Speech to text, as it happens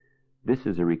This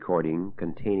is a recording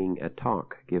containing a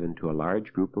talk given to a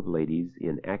large group of ladies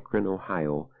in Akron,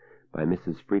 Ohio, by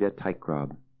Mrs. Frida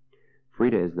Teichrob.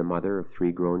 Frida is the mother of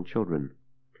 3 grown children.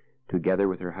 Together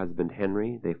with her husband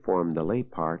Henry, they form the lay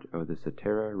part of the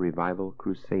Satara Revival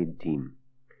Crusade team.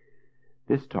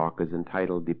 This talk is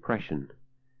entitled Depression.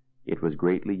 It was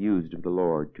greatly used of the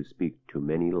Lord to speak to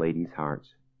many ladies'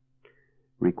 hearts.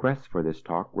 Requests for this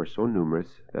talk were so numerous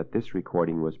that this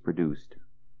recording was produced.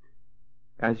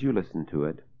 As you listen to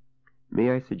it,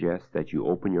 may I suggest that you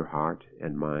open your heart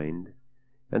and mind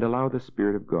and allow the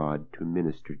Spirit of God to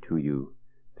minister to you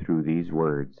through these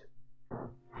words.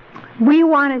 We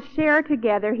want to share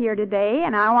together here today,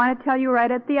 and I want to tell you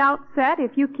right at the outset,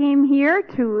 if you came here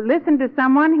to listen to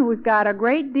someone who's got a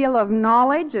great deal of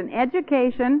knowledge and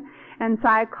education and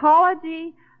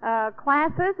psychology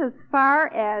classes as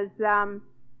far as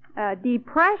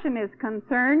depression is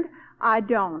concerned, I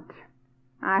don't.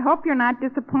 I hope you're not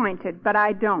disappointed, but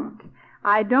I don't.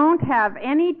 I don't have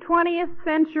any 20th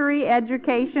century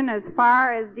education as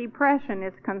far as depression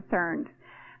is concerned.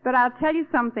 But I'll tell you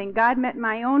something. God met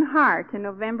my own heart in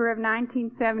November of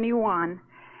 1971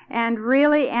 and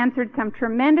really answered some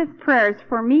tremendous prayers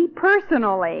for me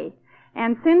personally.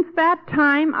 And since that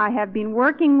time, I have been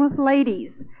working with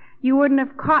ladies. You wouldn't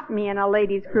have caught me in a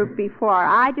ladies group before.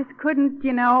 I just couldn't,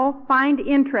 find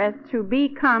interest to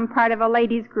become part of a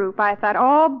ladies group. I thought,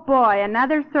 oh boy,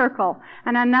 another circle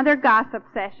and another gossip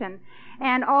session.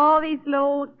 And all these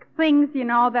little things,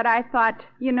 that I thought,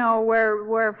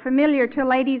 were familiar to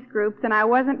ladies groups, and I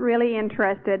wasn't really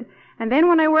interested. And then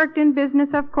when I worked in business,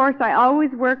 of course, I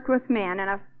always worked with men,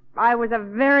 and I was a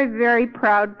very, very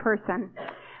proud person.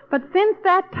 But since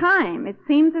that time, it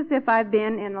seems as if I've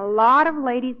been in a lot of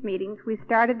ladies' meetings. We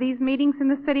started these meetings in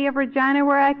the city of Regina,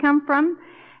 where I come from,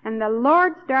 and the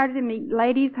Lord started to meet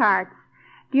ladies' hearts.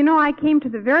 I came to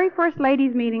the very first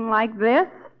ladies' meeting like this,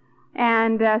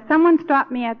 and someone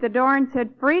stopped me at the door and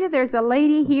said, Frida, there's a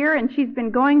lady here, and she's been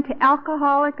going to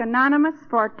Alcoholics Anonymous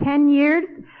for 10 years,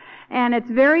 and it's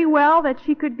very well that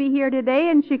she could be here today,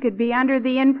 and she could be under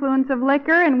the influence of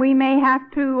liquor, and we may have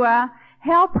to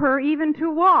help her even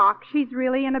to walk. She's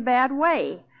really in a bad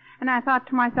way. And I thought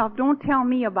to myself, don't tell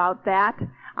me about that.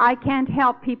 I can't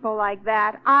help people like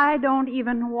that. I don't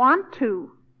even want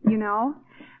to,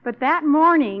 But that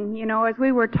morning, as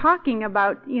we were talking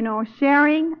about,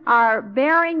 sharing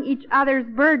bearing each other's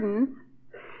burdens,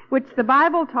 which the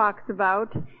Bible talks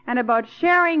about, and about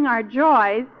sharing our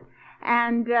joys,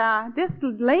 and this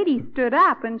lady stood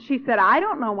up and she said, I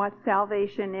don't know what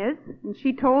salvation is. And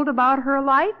she told about her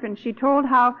life, and she told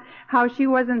how she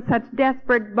was in such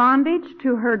desperate bondage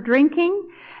to her drinking,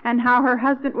 and how her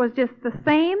husband was just the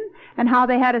same, and how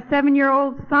they had a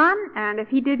 7-year-old son, and if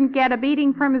he didn't get a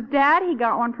beating from his dad, he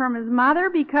got one from his mother,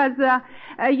 because,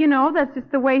 that's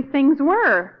just the way things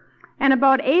were. And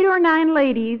about 8 or 9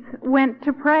 ladies went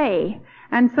to pray.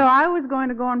 And so I was going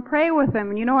to go and pray with them.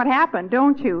 And you know what happened,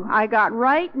 don't you? I got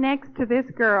right next to this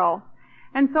girl.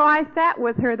 And so I sat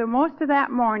with her the most of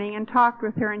that morning and talked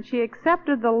with her, and she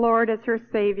accepted the Lord as her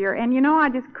Savior. And I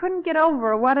just couldn't get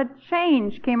over what a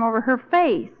change came over her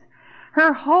face.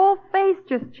 Her whole face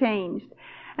just changed.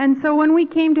 And so when we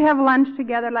came to have lunch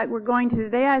together like we're going to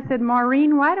today, I said,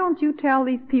 Maureen, why don't you tell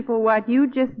these people what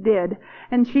you just did?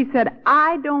 And she said,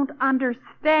 I don't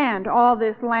understand all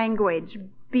this language.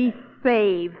 Be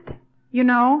saved. You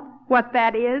know what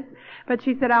that is? But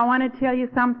she said, I want to tell you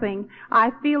something.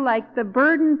 I feel like the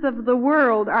burdens of the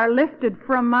world are lifted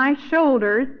from my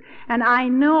shoulders, and I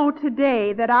know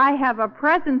today that I have a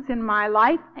presence in my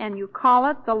life, and you call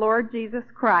it the Lord Jesus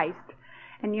Christ.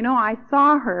 And I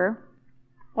saw her,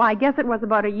 I guess it was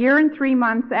about 1 year and 3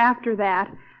 months after that,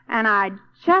 and I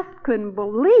just couldn't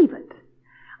believe it.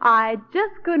 I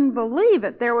just couldn't believe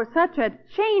it. There was such a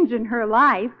change in her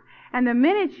life. And the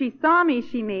minute she saw me,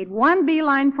 she made one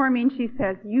beeline for me, and she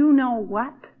says, you know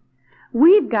what?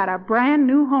 We've got a brand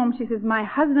new home. She says, my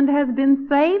husband has been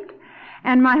saved,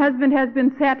 and my husband has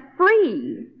been set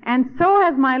free. And so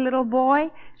has my little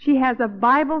boy. She has a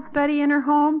Bible study in her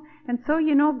home. And so,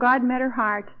 God met her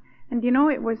heart. And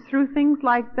it was through things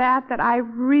like that that I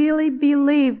really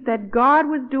believed that God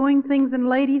was doing things in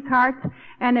ladies' hearts.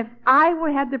 And if I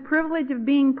had the privilege of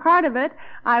being part of it,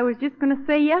 I was just going to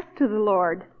say yes to the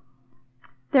Lord.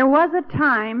 There was a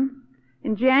time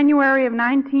in January of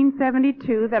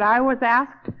 1972 that I was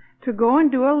asked to go and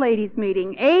do a ladies'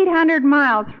 meeting 800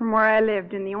 miles from where I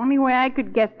lived, and the only way I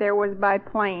could get there was by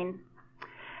plane.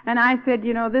 And I said,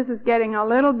 this is getting a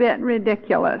little bit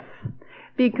ridiculous.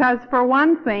 Because for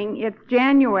one thing, it's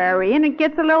January, and it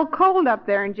gets a little cold up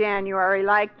there in January,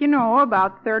 like,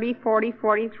 about 30, 40,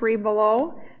 43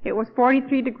 below. It was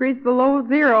 43 degrees below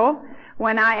zero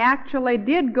when I actually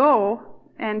did go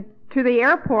and to the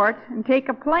airport and take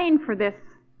a plane for this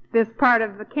part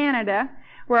of Canada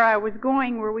where I was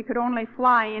going, where we could only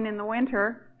fly in the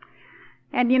winter.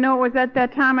 And it was at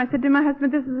that time I said to my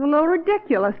husband, this is a little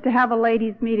ridiculous to have a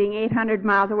ladies' meeting 800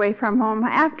 miles away from home.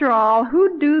 After all,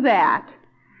 who'd do that?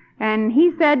 And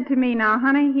he said to me, now,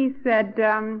 honey, he said,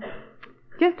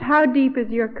 just how deep is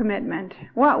your commitment?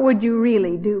 What would you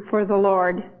really do for the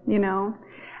Lord,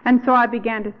 And so I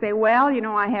began to say, well,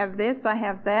 I have this, I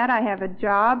have that, I have a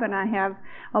job, and I have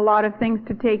a lot of things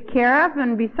to take care of,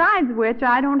 and besides which,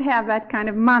 I don't have that kind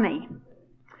of money.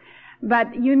 But,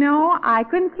 I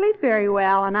couldn't sleep very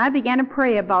well, and I began to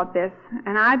pray about this,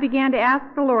 and I began to ask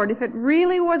the Lord if it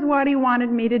really was what He wanted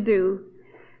me to do.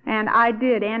 And I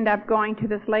did end up going to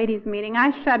this ladies' meeting.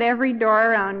 I shut every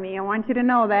door around me. I want you to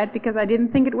know that, because I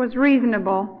didn't think it was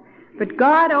reasonable. But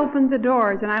God opened the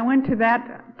doors, and I went to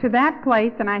that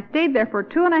place, and I stayed there for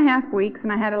 2.5 weeks,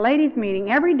 and I had a ladies'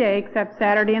 meeting every day except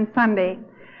Saturday and Sunday.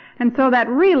 And so that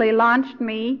really launched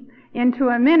me into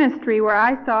a ministry where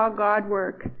I saw God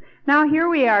work. Now here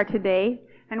we are today,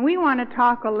 and we want to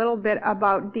talk a little bit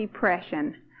about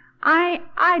depression.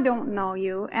 I don't know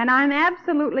you, and I'm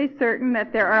absolutely certain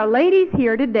that there are ladies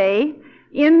here today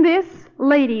in this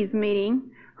ladies'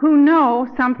 meeting who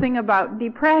know something about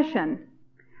depression.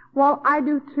 Well, I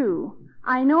do too.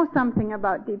 I know something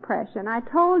about depression. I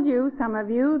told you, some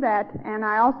of you, that, and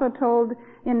I also told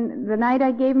in the night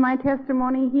I gave my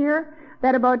testimony here,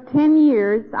 that about 10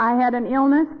 years I had an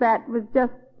illness that was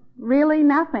just really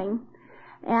nothing,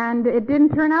 and it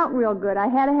didn't turn out real good. I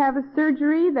had to have a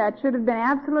surgery that should have been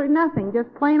absolutely nothing,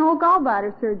 just plain old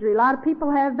gallbladder surgery. A lot of people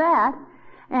have that,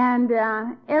 and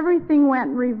everything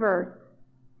went reverse.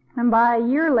 And by a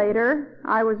year later,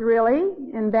 I was really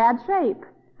in bad shape.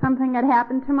 Something had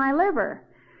happened to my liver.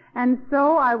 And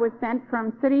so I was sent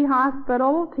from City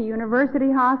Hospital to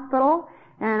University Hospital,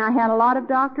 and I had a lot of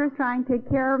doctors trying to take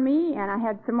care of me, and I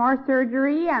had some more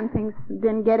surgery, and things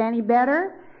didn't get any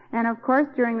better. And of course,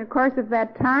 during the course of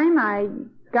that time, I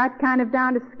got kind of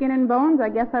down to skin and bones. I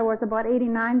guess I was about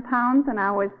 89 pounds, and I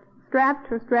was strapped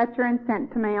to a stretcher and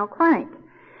sent to Mayo Clinic.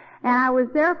 And I was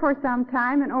there for some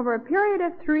time, and over a period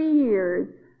of 3 years,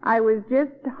 I was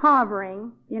just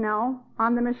hovering,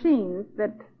 on the machines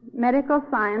that medical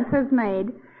science has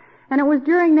made. And it was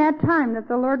during that time that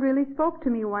the Lord really spoke to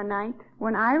me one night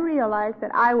when I realized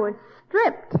that I was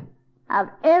stripped of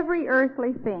every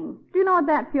earthly thing. Do you know what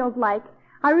that feels like?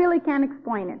 I really can't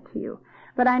explain it to you.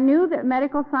 But I knew that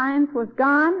medical science was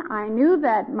gone. I knew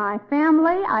that my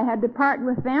family, I had to part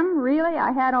with them. Really,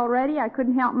 I had already. I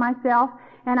couldn't help myself.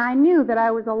 And I knew that I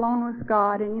was alone with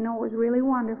God. And it was really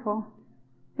wonderful.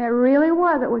 It really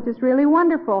was. It was just really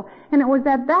wonderful. And it was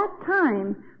at that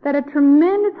time that a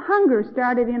tremendous hunger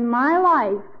started in my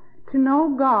life to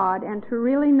know God and to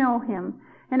really know Him.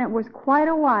 And it was quite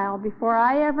a while before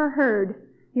I ever heard,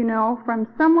 from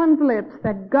someone's lips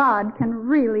that God can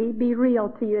really be real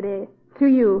to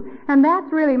you. And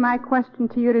that's really my question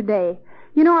to you today.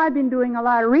 I've been doing a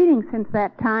lot of reading since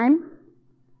that time.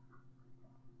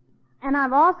 And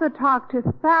I've also talked to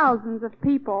thousands of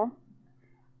people.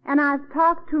 And I've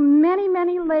talked to many,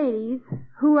 many ladies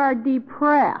who are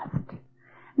depressed.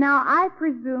 Now, I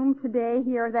presume today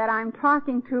here that I'm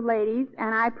talking to ladies,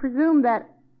 and I presume that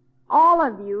all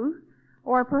of you,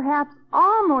 or perhaps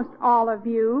almost all of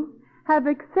you, have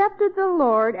accepted the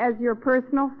Lord as your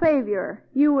personal Savior.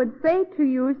 You would say to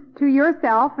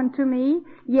yourself and to me,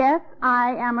 yes,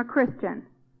 I am a Christian.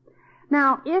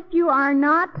 Now, if you are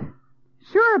not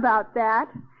sure about that,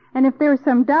 and if there's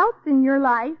some doubts in your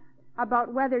life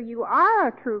about whether you are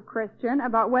a true Christian,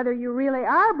 about whether you really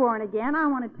are born again, I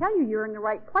want to tell you you're in the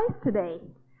right place today.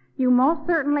 You most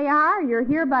certainly are. You're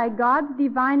here by God's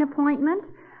divine appointment.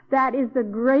 That is the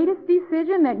greatest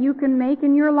decision that you can make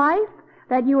in your life,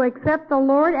 that you accept the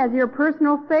Lord as your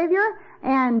personal Savior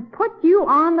and put you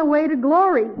on the way to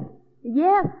glory.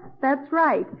 Yes, that's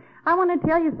right. I want to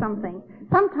tell you something.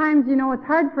 Sometimes, it's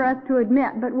hard for us to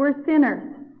admit, but we're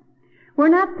sinners. We're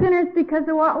not sinners because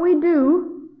of what we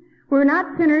do. We're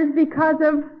not sinners because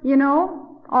of,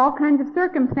 all kinds of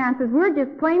circumstances. We're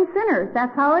just plain sinners.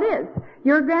 That's how it is.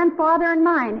 Your grandfather and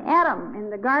mine, Adam, in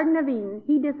the Garden of Eden,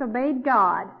 he disobeyed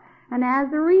God. And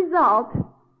as a result,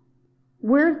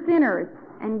 we're sinners.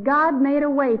 And God made a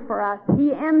way for us.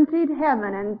 He emptied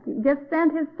heaven and just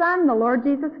sent His Son, the Lord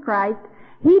Jesus Christ.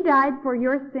 He died for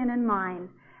your sin and mine.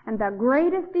 And the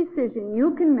greatest decision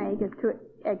you can make is to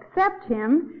accept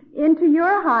Him into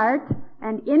your heart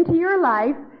and into your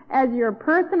life as your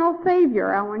personal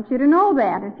Savior. I want you to know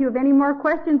that. If you have any more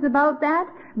questions about that,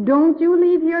 don't you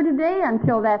leave here today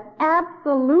until that's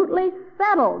absolutely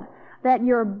settled, that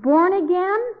you're born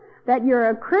again, that you're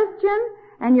a Christian,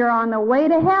 and you're on the way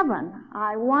to heaven.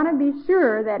 I want to be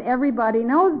sure that everybody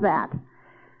knows that.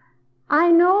 I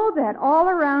know that all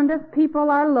around us people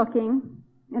are looking,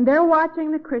 and they're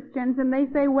watching the Christians, and they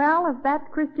say, well, if that's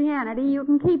Christianity, you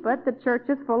can keep it. The church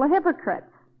is full of hypocrites.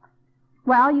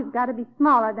 Well, you've got to be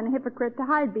smaller than a hypocrite to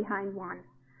hide behind one.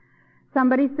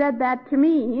 Somebody said that to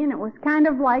me, and it was kind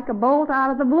of like a bolt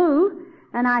out of the blue,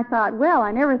 and I thought, well,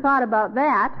 I never thought about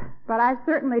that, but I've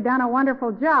certainly done a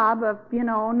wonderful job of,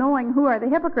 knowing who are the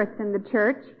hypocrites in the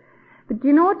church. But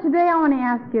today I want to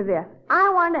ask you this. I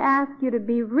want to ask you to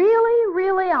be really,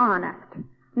 really honest.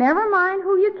 Never mind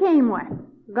who you came with.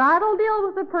 God will deal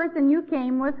with the person you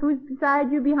came with, who's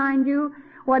beside you, behind you,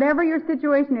 whatever your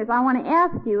situation is. I want to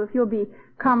ask you if you'll be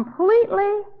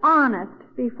completely honest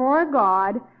before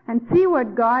God and see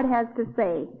what God has to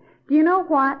say. Do you know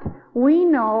what? We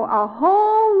know a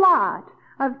whole lot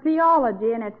of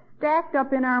theology, and it's stacked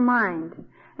up in our mind.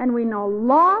 And we know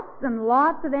lots and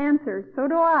lots of answers. So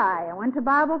do I. I went to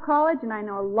Bible college, and I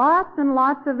know lots and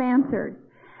lots of answers.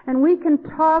 And we can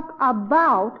talk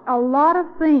about a lot of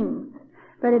things.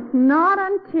 But it's not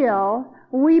until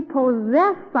we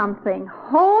possess something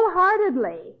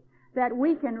wholeheartedly that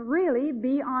we can really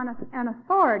be on an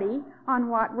authority on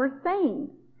what we're saying.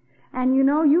 And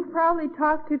you've probably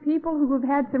talked to people who have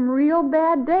had some real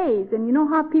bad days, and you know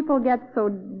how people get so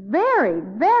very,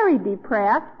 very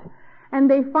depressed,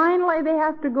 and finally they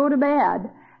have to go to bed,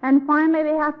 and finally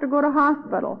they have to go to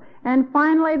hospital, and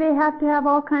finally they have to have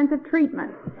all kinds of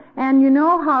treatments. And you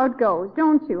know how it goes,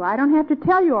 don't you? I don't have to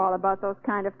tell you all about those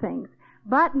kind of things.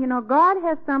 But, God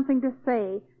has something to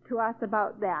say to us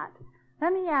about that.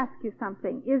 Let me ask you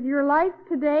something. Is your life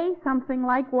today something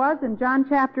like was in John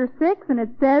chapter 6? And it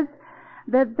says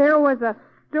that there was a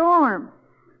storm,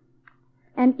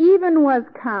 and even was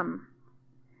come.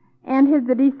 And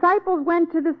the disciples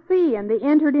went to the sea, and they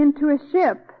entered into a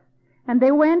ship, and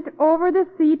they went over the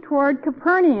sea toward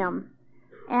Capernaum.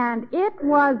 And it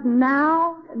was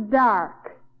now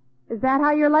dark. Is that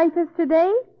how your life is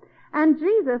today? And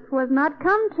Jesus was not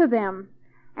come to them.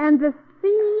 And the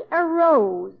sea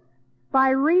arose by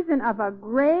reason of a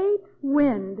great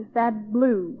wind that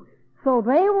blew. So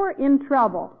they were in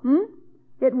trouble.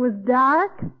 It was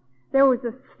dark, there was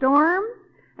a storm,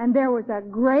 and there was a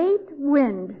great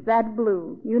wind that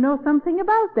blew. You know something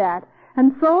about that.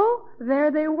 And so there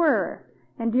they were.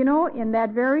 And in that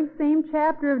very same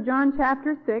chapter of John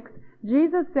chapter 6,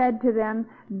 Jesus said to them,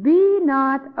 "Be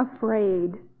not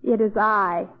afraid, it is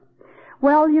I."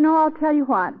 Well, I'll tell you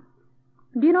what.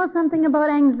 Do you know something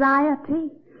about anxiety?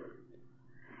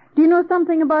 Do you know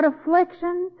something about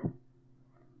afflictions?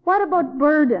 What about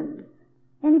burdens?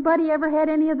 Anybody ever had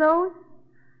any of those?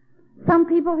 Some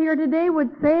people here today would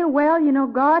say, well,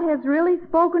 God has really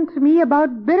spoken to me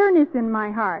about bitterness in my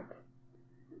heart.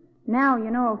 Now,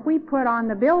 if we put on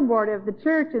the billboard of the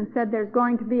church and said there's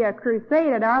going to be a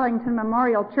crusade at Arlington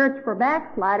Memorial Church for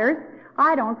backsliders,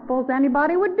 I don't suppose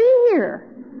anybody would be here.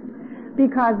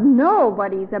 Because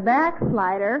nobody's a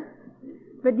backslider.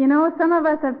 But some of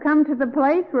us have come to the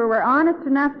place where we're honest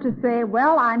enough to say,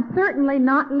 well, I'm certainly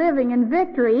not living in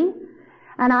victory,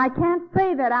 and I can't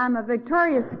say that I'm a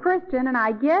victorious Christian, and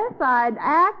I guess I'd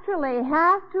actually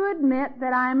have to admit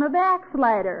that I'm a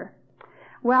backslider.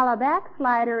 Well, a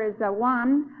backslider is the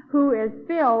one who is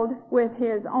filled with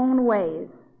his own ways.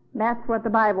 That's what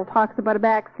the Bible talks about a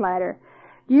backslider.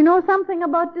 Do you know something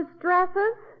about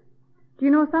distresses? Do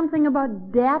you know something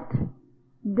about debt?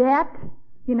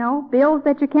 Bills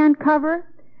that you can't cover?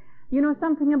 You know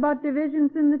something about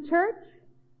divisions in the church?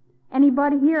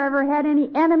 Anybody here ever had any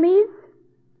enemies?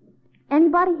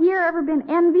 Anybody here ever been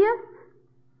envious?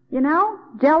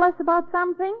 Jealous about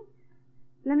something?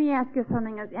 Let me ask you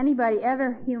something. Has anybody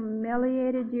ever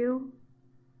humiliated you?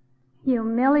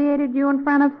 Humiliated you in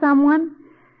front of someone?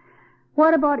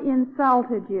 What about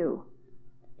insulted you?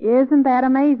 Isn't that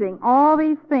amazing? All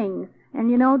these things. And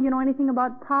do you know anything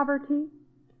about poverty?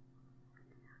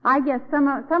 I guess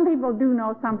some people do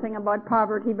know something about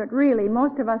poverty, but really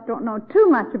most of us don't know too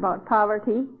much about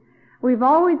poverty. We've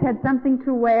always had something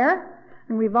to wear,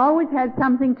 and we've always had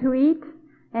something to eat,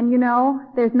 and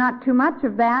there's not too much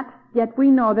of that, yet we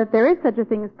know that there is such a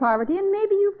thing as poverty, and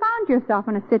maybe you found yourself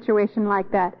in a situation like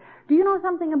that. Do you know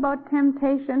something about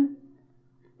temptation?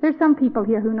 There's some people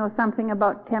here who know something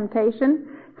about temptation.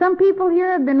 Some people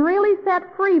here have been really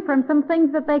set free from some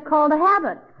things that they called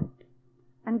habits.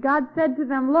 And God said to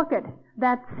them, look it,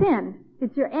 that's sin.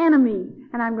 It's your enemy,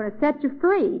 and I'm going to set you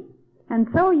free. And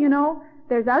so,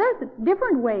 There's other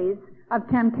different ways of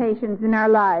temptations in our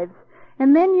lives.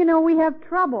 And then, we have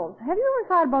troubles. Have you ever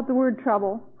thought about the word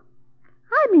trouble?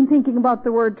 I've been thinking about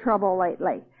the word trouble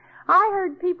lately. I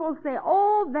heard people say,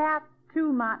 oh, that's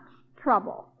too much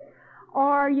trouble.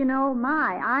 Or,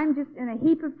 I'm just in a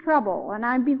heap of trouble. And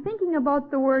I've been thinking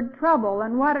about the word trouble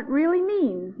and what it really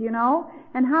means,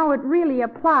 and how it really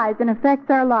applies and affects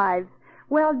our lives.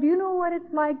 Well, do you know what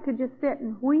it's like to just sit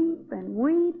and weep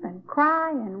and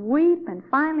cry and weep and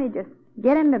finally just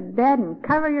get into bed and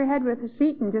cover your head with a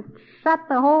sheet and just shut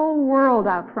the whole world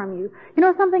out from you? You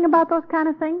know something about those kind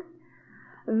of things?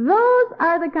 Those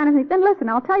are the kind of things. And listen,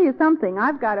 I'll tell you something.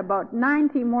 I've got about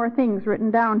 90 more things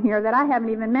written down here that I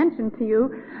haven't even mentioned to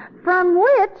you, from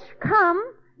which come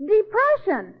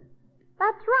depression.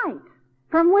 That's right.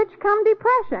 From which come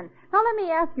depression. Now let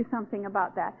me ask you something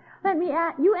about that.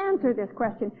 You answer this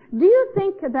question. Do you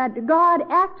think that God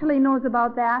actually knows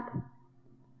about that?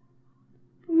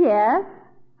 Yes.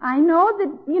 I know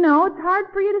that, it's hard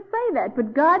for you to say that,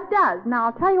 but God does. Now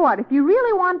I'll tell you what, if you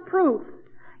really want proof,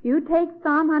 you take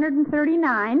Psalm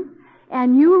 139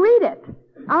 and you read it.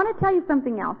 I want to tell you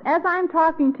something else. As I'm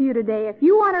talking to you today, if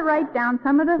you want to write down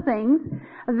some of the things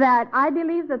that I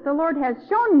believe that the Lord has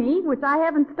shown me, which I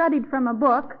haven't studied from a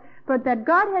book, but that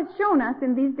God has shown us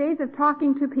in these days of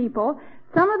talking to people,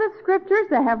 some of the scriptures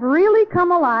that have really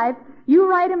come alive, you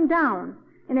write them down.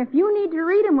 And if you need to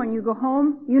read them when you go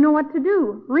home, you know what to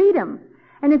do. Read them.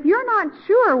 And if you're not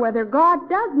sure whether God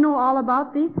does know all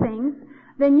about these things,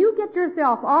 then you get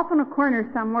yourself off in a corner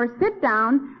somewhere, sit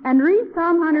down, and read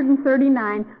Psalm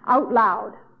 139 out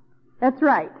loud. That's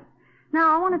right.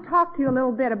 Now, I want to talk to you a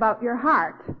little bit about your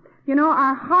heart.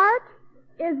 Our heart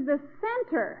is the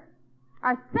center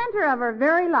of our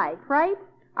very life, right?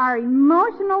 Our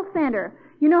emotional center.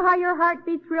 You know how your heart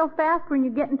beats real fast when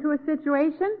you get into a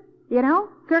situation?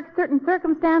 Certain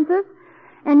circumstances.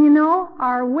 And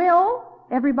our will,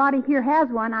 everybody here has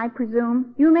one, I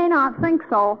presume. You may not think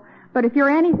so. But if you're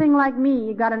anything like me,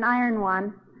 you got an iron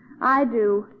one. I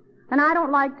do. And I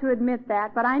don't like to admit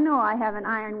that, but I know I have an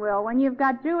iron will. When you've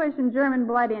got Jewish and German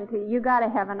blood into you got to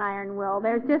have an iron will.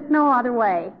 There's just no other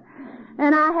way.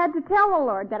 And I had to tell the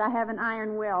Lord that I have an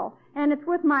iron will. And it's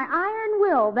with my iron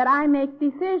will that I make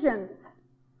decisions.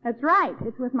 That's right.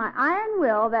 It's with my iron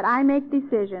will that I make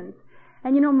decisions.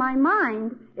 And my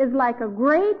mind is like a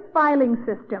great filing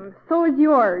system. So is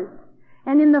yours.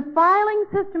 And in the filing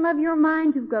system of your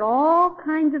mind, you've got all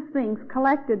kinds of things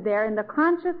collected there in the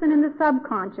conscious and in the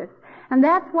subconscious. And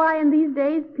that's why in these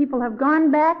days people have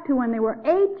gone back to when they were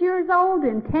 8 years old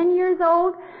and 10 years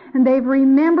old, and they've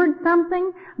remembered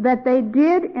something that they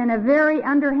did in a very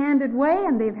underhanded way,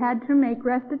 and they've had to make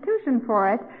restitution for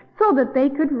it so that they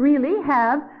could really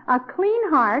have a clean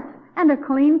heart and a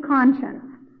clean conscience.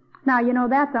 Now,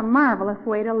 that's a marvelous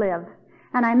way to live.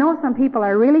 And I know some people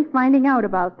are really finding out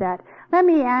about that. Let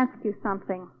me ask you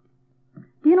something.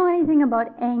 Do you know anything about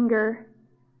anger?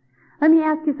 Let me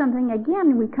ask you something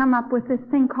again. We come up with this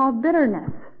thing called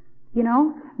bitterness.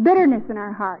 Bitterness in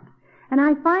our heart. And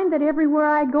I find that everywhere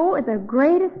I go, the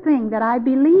greatest thing that I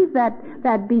believe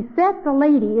that besets a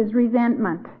lady is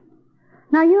resentment.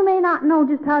 Now, you may not know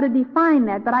just how to define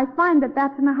that, but I find that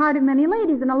that's in the heart of many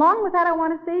ladies. And along with that, I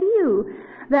want to say to you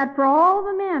that for all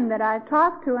the men that I've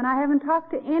talked to, and I haven't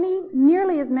talked to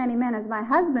nearly as many men as my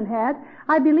husband had,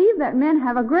 I believe that men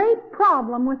have a great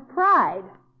problem with pride.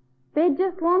 They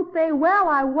just won't say, well,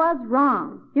 I was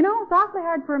wrong. It's awfully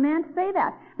hard for a man to say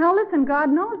that. Now, listen, God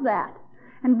knows that.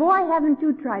 And boy, haven't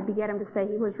you tried to get him to say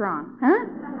he was wrong, huh?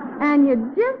 And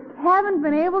you just haven't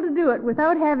been able to do it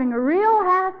without having a real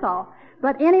hassle.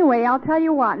 But anyway, I'll tell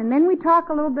you what. And then we talk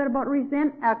a little bit about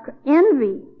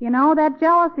envy. That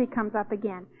jealousy comes up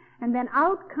again. And then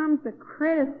out comes the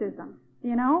criticism,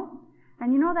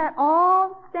 And that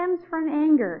all stems from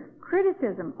anger.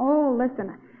 Criticism. Oh,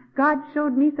 listen. God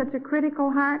showed me such a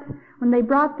critical heart when they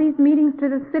brought these meetings to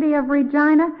the city of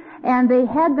Regina, and they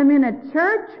had them in a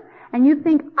church, and you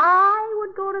think I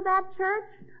would go to that church?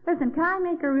 Listen, can I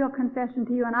make a real confession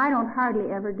to you? And I don't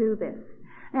hardly ever do this.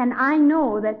 And I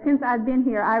know that since I've been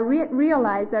here, I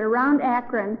realize that around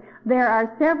Akron, there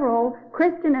are several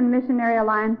Christian and Missionary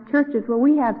Alliance churches. Well,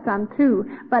 we have some too.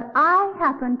 But I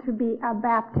happen to be a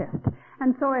Baptist.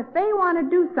 And so if they want to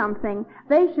do something,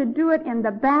 they should do it in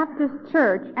the Baptist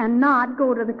church and not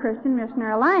go to the Christian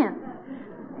Missionary Alliance.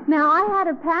 Now, I had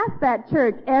to pass that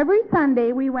church. Every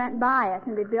Sunday we went by it,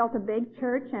 and they built a big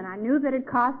church, and I knew that it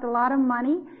cost a lot of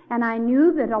money, and I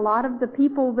knew that a lot of the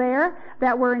people there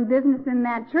that were in business in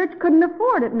that church couldn't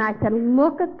afford it. And I said,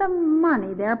 look at the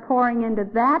money they're pouring into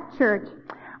that church.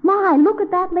 My, look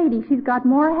at that lady. She's got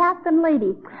more hat than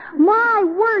lady. My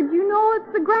word, you know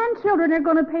it's the grandchildren are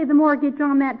going to pay the mortgage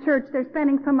on that church. They're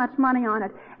spending so much money on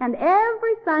it. And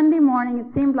every Sunday morning,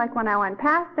 it seemed like when I went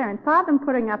past there and saw them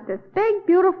putting up this big,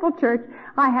 beautiful church,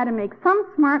 I had to make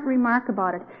some smart remark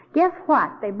about it. Guess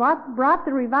what? They brought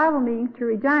the revival meeting to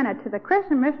Regina, to the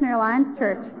Christian Missionary Alliance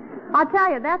Church. I'll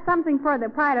tell you, that's something for the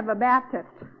pride of a Baptist.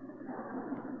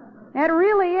 It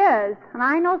really is. And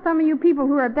I know some of you people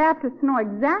who are Baptists know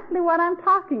exactly what I'm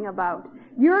talking about.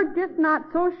 You're just not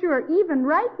so sure, even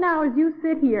right now as you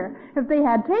sit here, if they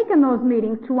had taken those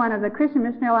meetings to one of the Christian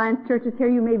Missionary Alliance churches here,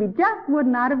 you maybe just would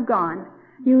not have gone.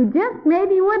 You just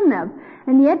maybe wouldn't have.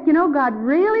 And yet, you know, God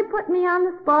really put me on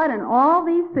the spot and all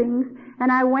these things,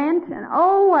 and I went, and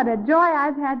oh, what a joy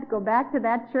I've had to go back to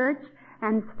that church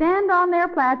and stand on their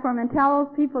platform and tell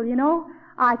those people, you know,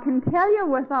 I can tell you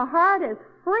with a heart as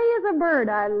free as a bird,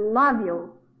 I love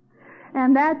you.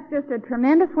 And that's just a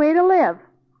tremendous way to live.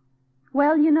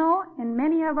 Well, you know, in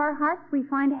many of our hearts we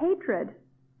find hatred.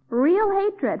 Real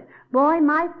hatred. Boy,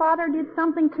 my father did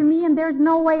something to me and there's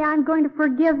no way I'm going to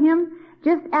forgive him.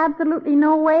 Just absolutely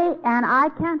no way, and I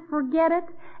can't forget it.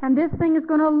 And this thing is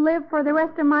going to live for the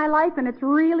rest of my life, and it's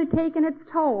really taken its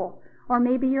toll. Or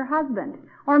maybe your husband,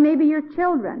 or maybe your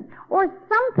children, or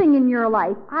something in your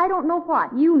life. I don't know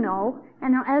what. You know.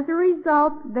 And as a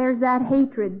result, there's that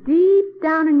hatred. Deep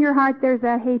down in your heart, there's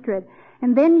that hatred.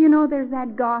 And then, you know, there's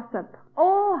that gossip.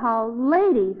 Oh, how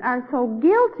ladies are so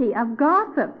guilty of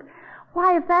gossip.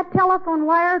 Why, if that telephone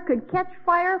wire could catch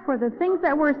fire for the things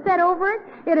that were said over it,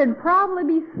 it'd probably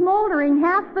be smoldering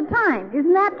half the time.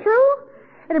 Isn't that true?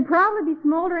 It'd probably be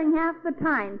smoldering half the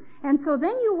time. And so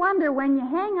then you wonder when you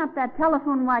hang up that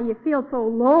telephone why you feel so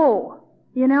low.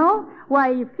 You know?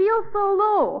 Why you feel so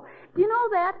low. Do you know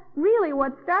that really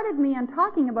what started me on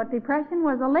talking about depression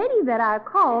was a lady that I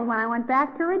called when I went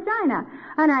back to Regina.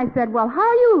 And I said, well, how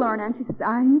are you, Lorna? And she said,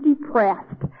 I'm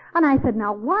depressed. And I said,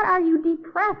 now, what are you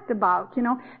depressed about? You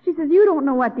know, she says, you don't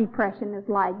know what depression is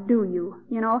like, do you?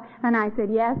 You know, and I said,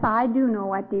 yes, I do know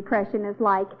what depression is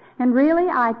like. And really,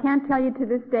 I can't tell you to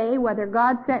this day whether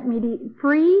God set me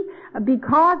free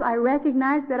because I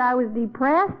recognized that I was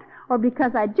depressed or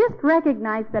because I just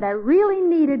recognized that I really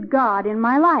needed God in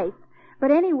my life.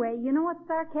 But anyway, you know what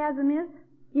sarcasm is?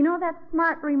 You know that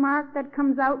smart remark that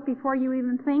comes out before you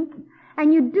even think?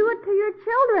 And you do it to your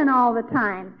children all the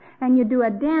time. And you do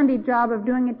a dandy job of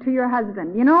doing it to your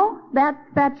husband. You know? That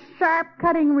sharp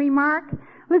cutting remark.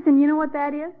 Listen, you know what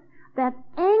that is? That's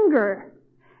anger.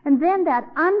 And then that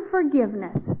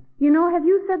unforgiveness. You know, have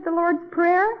you said the Lord's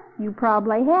Prayer? You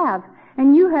probably have.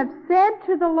 And you have said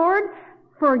to the Lord,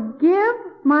 forgive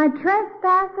my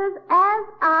trespasses as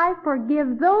I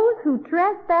forgive those who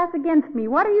trespass against me.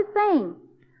 What are you saying?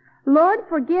 Lord,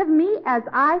 forgive me as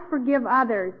I forgive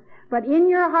others. But in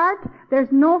your heart, there's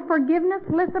no forgiveness.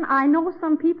 Listen, I know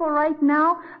some people right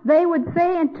now, they would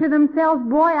say to themselves,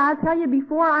 boy, I'll tell you,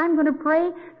 before I'm going to pray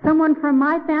someone from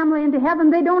my family into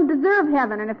heaven, they don't deserve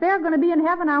heaven. And if they're going to be in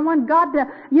heaven, I want God to,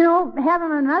 you know, have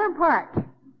them in another part.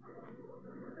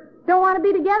 Don't want to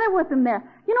be together with them there.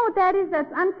 You know what that is?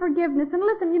 That's unforgiveness. And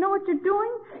listen, you know what you're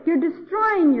doing? You're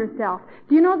destroying yourself.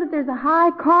 Do you know that there's a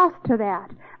high cost to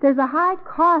that? There's a high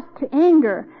cost to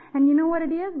anger. And you know what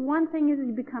it is? One thing is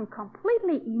you become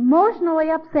completely emotionally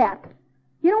upset.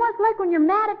 You know what it's like when you're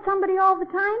mad at somebody all the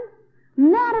time?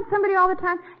 Mad at somebody all the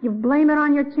time. You blame it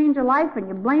on your change of life and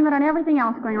you blame it on everything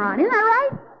else going on. Isn't that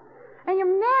right? And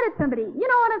you're mad at somebody. You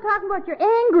know what I'm talking about?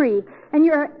 You're angry and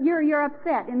you're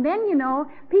upset. And then, you know,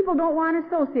 people don't want to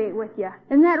associate with you.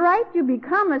 Isn't that right? You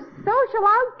become a social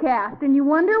outcast and you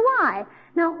wonder why.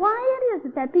 Now, why it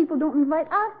is that people don't invite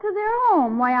us to their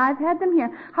home? Why, I've had them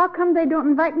here. How come they don't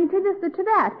invite me to this or to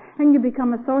that? And you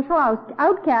become a social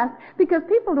outcast because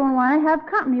people don't want to have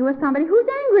company with somebody who's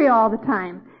angry all the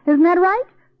time. Isn't that right?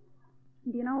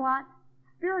 Do you know what?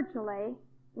 Spiritually,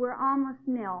 we're almost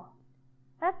nil.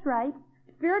 That's right.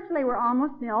 Spiritually, we're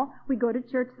almost nil. We go to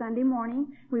church Sunday morning.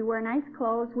 We wear nice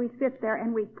clothes. We sit there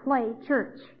and we play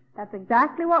church. That's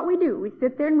exactly what we do. We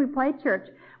sit there and we play church.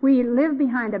 We live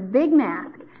behind a big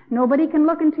mask. Nobody can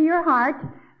look into your heart,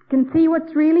 can see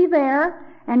what's really there,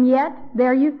 and yet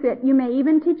there you sit. You may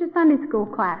even teach a Sunday school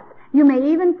class. You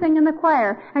may even sing in the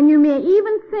choir, and you may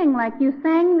even sing like you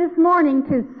sang this morning,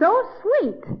 "'Tis so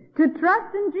sweet to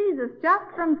trust in Jesus just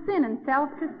from sin and self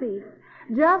to cease."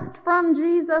 Just from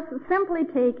Jesus simply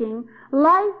taking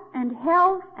life and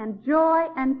health and joy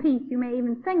and peace. You may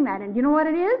even sing that. And you know what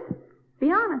it is?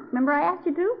 Be honest. Remember I asked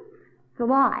you to? It's a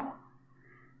lie.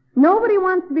 Nobody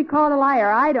wants to be called a liar.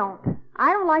 I don't.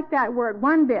 I don't like that word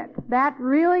one bit. That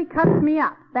really cuts me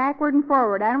up, backward and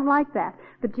forward. I don't like that.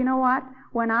 But you know what?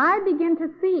 When I begin to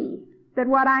see that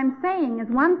what I'm saying is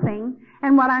one thing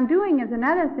and what I'm doing is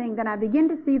another thing, then I begin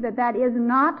to see that that is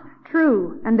not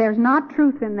true, and there's not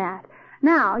truth in that.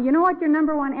 Now, you know what your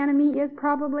number one enemy is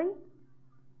probably?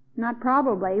 Not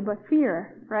probably, but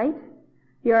fear, right?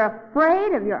 You're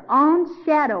afraid of your own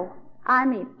shadow. I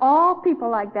mean, all people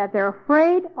like that. They're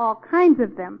afraid, all kinds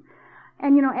of them.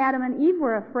 And you know, Adam and Eve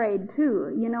were afraid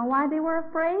too. You know why they were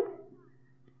afraid?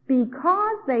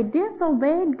 Because they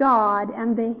disobeyed God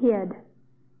and they hid.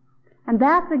 And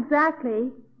that's exactly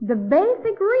the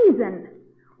basic reason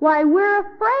why we're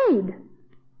afraid.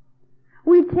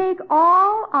 We take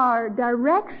all our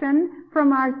direction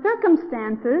from our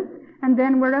circumstances, and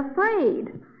then we're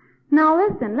afraid. Now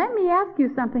listen, let me ask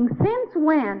you something. Since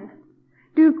when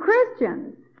do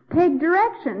Christians take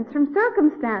directions from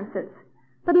circumstances?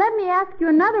 But let me ask you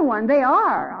another one. They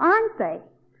are, aren't they?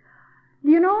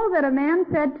 Do you know that a man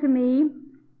said to me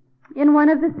in one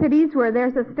of the cities where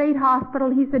there's a state hospital,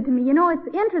 he said to me, you know,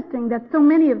 it's interesting that so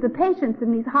many of the patients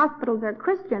in these hospitals are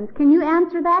Christians. Can you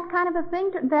answer that kind of a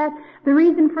thing, that the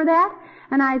reason for that?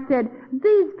 And I said,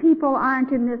 these people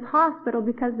aren't in this hospital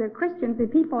because they're Christians. The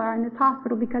people are in this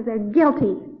hospital because they're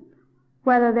guilty,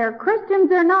 whether they're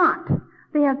Christians or not.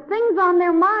 They have things on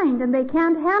their mind and they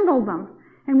can't handle them.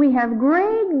 And we have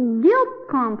great guilt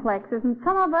complexes, and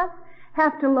some of us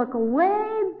have to look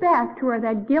way back to where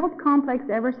that guilt complex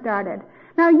ever started.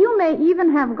 Now, you may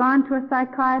even have gone to a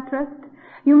psychiatrist.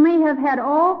 You may have had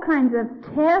all kinds of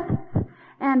tests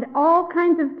and all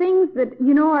kinds of things that,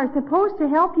 you know, are supposed to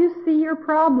help you see your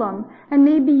problem. And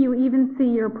maybe you even see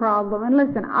your problem. And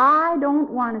listen, I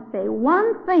don't want to say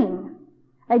one thing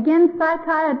against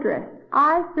psychiatrists.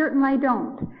 I certainly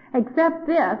don't. Except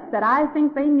this, that I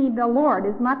think they need the Lord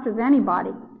as much as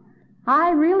anybody.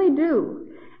 I really do.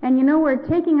 And you know, we're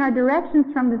taking our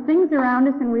directions from the things around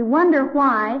us, and we wonder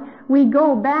why we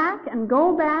go back and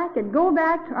go back and go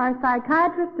back to our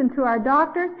psychiatrists and to our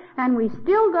doctors, and we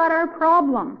still got our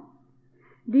problem.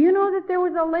 Do you know that there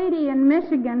was a lady in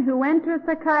Michigan who went to a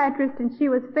psychiatrist, and she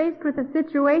was faced with a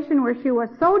situation where she was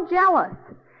so jealous,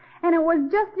 and it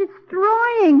was just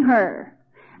destroying her.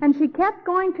 And she kept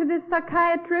going to this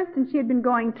psychiatrist, and she had been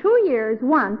going 2 years,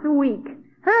 once a week.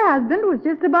 Her husband was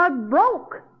just about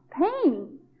broke,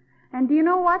 paying. And do you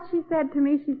know what she said to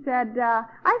me? She said, I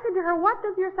said to her, what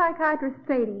does your psychiatrist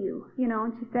say to you? You know,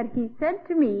 and she said, he said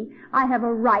to me, I have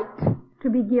a right to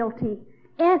be guilty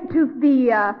and to be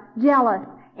jealous.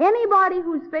 Anybody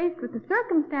who's faced with the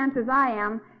circumstances I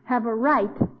am has a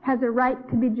right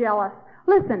to be jealous.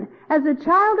 Listen, as a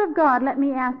child of God, let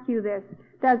me ask you this.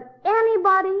 Does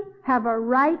anybody have a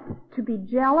right to be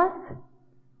jealous?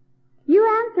 You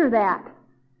answer that.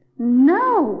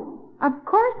 No. Of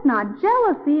course not.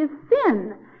 Jealousy is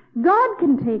sin. God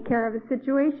can take care of a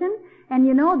situation, and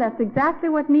you know that's exactly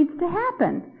what needs to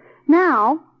happen.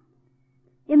 Now,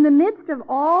 in the midst of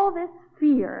all this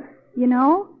fear, you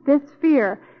know, this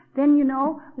fear, then you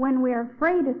know, when we're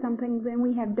afraid of something, then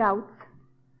we have doubts.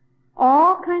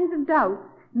 All kinds of doubts.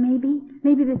 Maybe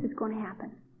this is going to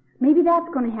happen. Maybe that's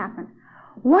going to happen.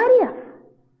 What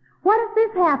if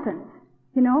this happens?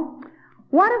 You know,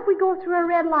 what if we go through a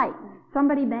red light?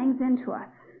 Somebody bangs into us.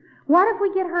 What if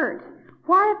we get hurt?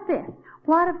 What if this?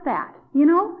 What if that? You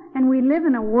know, and we live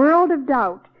in a world of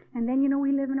doubt. And then, you know,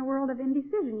 we live in a world of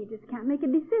indecision. You just can't make a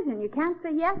decision. You can't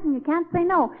say yes and you can't say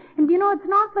no. And you know, it's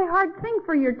an awfully hard thing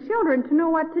for your children to know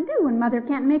what to do when mother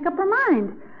can't make up her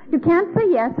mind. You can't say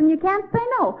yes and you can't say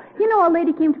no. You know, a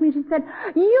lady came to me and she said,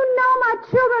 you know, my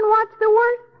children watch the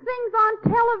worst things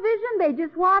on television. They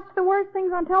just watch the worst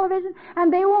things on television,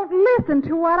 and they won't listen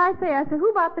to what I say. I said,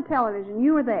 who bought the television,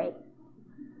 you or they?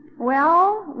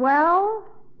 Well,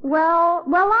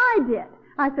 I did.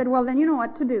 I said, well, then you know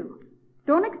what to do.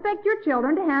 Don't expect your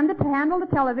children to handle the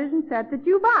television set that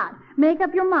you bought. Make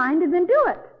up your mind and then do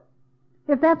it.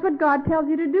 If that's what God tells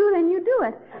you to do, then you do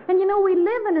it. And you know, we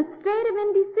live in a state of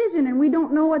indecision, and we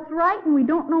don't know what's right, and we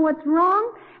don't know what's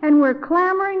wrong, and we're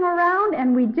clamoring around,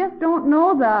 and we just don't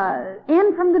know the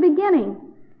end from the beginning.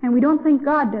 And we don't think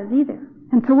God does either.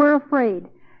 And so we're afraid.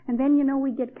 And then, you know,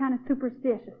 we get kind of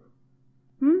superstitious.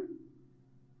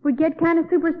 We get kind of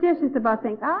superstitious about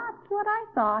things. That's what I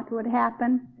thought would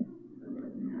happen.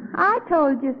 I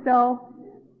told you so.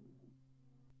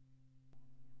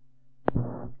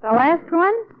 The last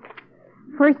one,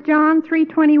 1 John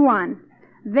 3:21.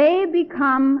 They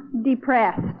become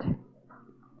depressed.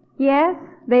 Yes,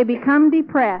 they become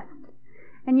depressed.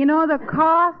 And you know the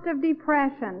cost of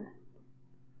depression.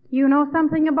 You know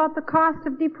something about the cost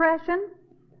of depression?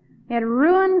 It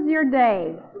ruins your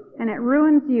day, and it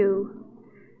ruins you.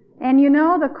 And you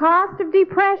know the cost of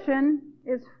depression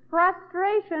is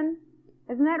frustration.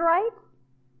 Isn't that right?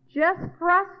 just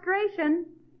frustration.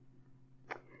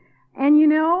 And you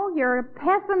know, you're a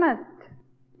pessimist.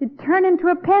 You turn into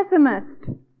a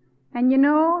pessimist. And you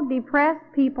know, depressed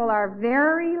people are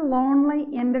very lonely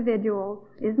individuals.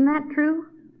 Isn't that true?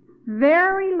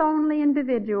 Very lonely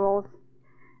individuals.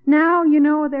 Now, you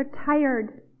know, they're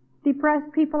tired.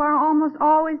 Depressed people are almost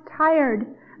always tired.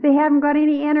 They haven't got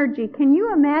any energy. Can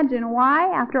you imagine why,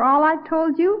 after all I've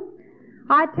told you?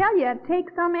 I tell you, it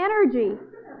takes some energy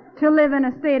to live in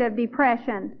a state of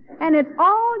depression. And it's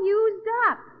all used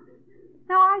up.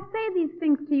 Now, I say these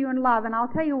things to you in love, and I'll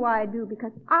tell you why I do,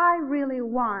 because I really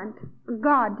want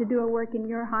God to do a work in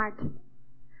your heart.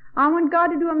 I want God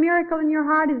to do a miracle in your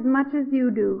heart as much as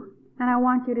you do. And I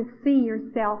want you to see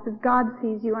yourself as God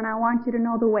sees you, and I want you to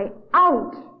know the way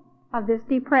out of this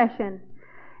depression.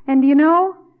 And you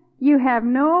know, you have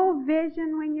no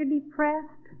vision when you're depressed,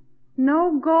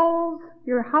 no goals,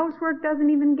 your housework doesn't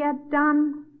even get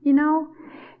done, you know.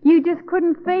 You just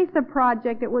couldn't face a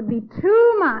project. It would be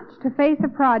too much to face a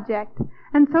project.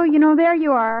 And so, you know, there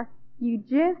you are. You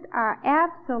just are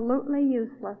absolutely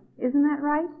useless. Isn't that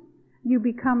right? You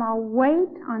become a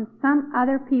weight on some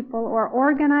other people or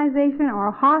organization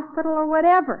or hospital or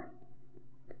whatever.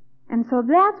 And so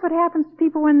that's what happens to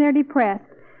people when they're depressed.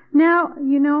 Now,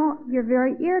 you know, you're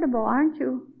very irritable, aren't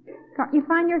you? You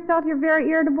find yourself you're very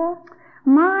irritable?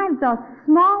 The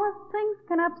smallest things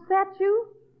can upset you.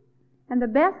 And the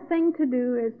best thing to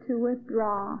do is to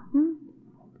withdraw.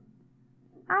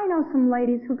 I know some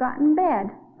ladies who got in bed.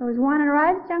 There was one in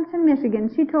Rives Junction, Michigan.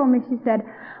 She told me, she said,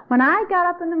 when I got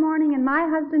up in the morning and my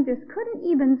husband just couldn't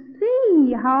even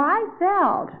see how I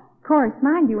felt. Of course,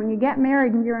 mind you, when you get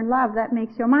married and you're in love, that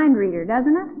makes you a mind reader,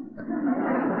 doesn't it?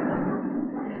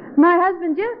 My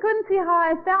husband just couldn't see how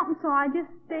I felt, and so I just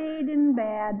stayed in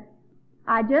bed.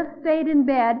 I just stayed in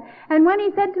bed. And when he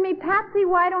said to me, Patsy,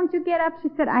 why don't you get up? She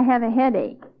said, I have a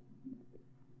headache.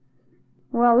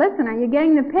 Well, listen, are you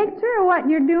getting the picture of what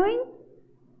you're doing?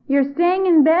 You're staying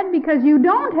in bed because you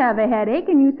don't have a headache,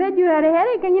 and you said you had a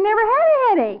headache, and you never had a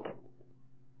headache.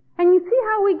 And you see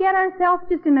how we get ourselves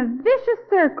just in a vicious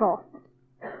circle.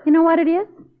 You know what it is?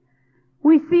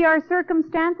 We see our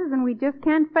circumstances, and we just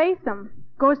can't face them.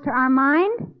 Goes to our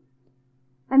mind,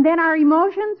 and then our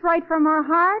emotions, right from our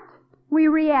heart, we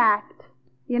react,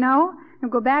 you know, and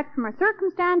go back from our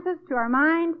circumstances to our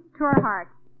mind to our heart.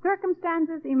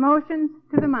 Circumstances, emotions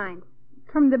to the mind.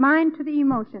 From the mind to the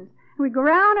emotions. And we go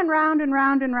round and round and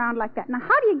round and round like that. Now,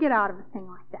 how do you get out of a thing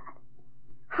like that?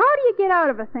 How do you get out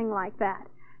of a thing like that?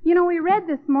 You know, we read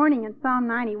this morning in Psalm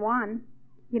 91,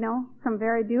 you know, some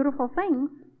very beautiful things.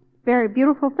 Very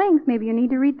beautiful things. Maybe you need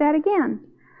to read that again.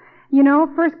 You know,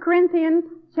 1 Corinthians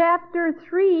chapter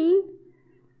 3,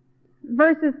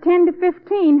 verses 10 to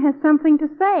 15 has something to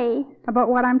say about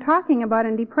what I'm talking about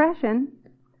in depression.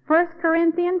 1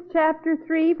 Corinthians chapter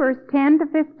 3, verse 10 to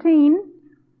 15.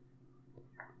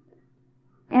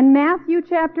 And Matthew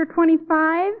chapter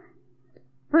 25,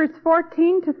 verse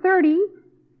 14 to 30. You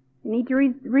need to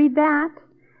read that.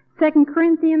 2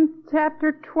 Corinthians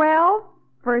chapter 12,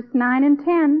 verse 9 and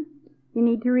 10. You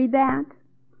need to read that.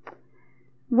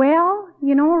 Well,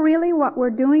 you know, really what we're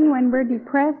doing when we're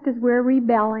depressed is we're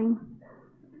rebelling.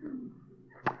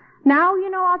 Now, you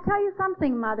know, I'll tell you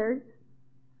something, mothers.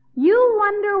 You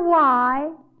wonder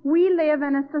why we live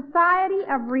in a society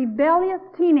of rebellious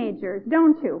teenagers,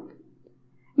 don't you?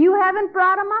 You haven't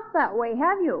brought them up that way,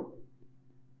 have you?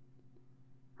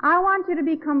 I want you to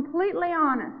be completely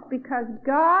honest, because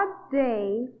God's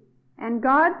day and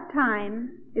God's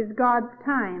time is God's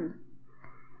time.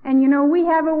 And you know, we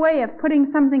have a way of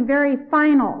putting something very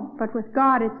final, but with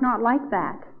God it's not like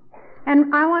that.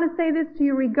 And I want to say this to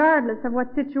you regardless of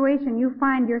what situation you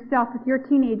find yourself with your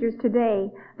teenagers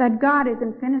today, that God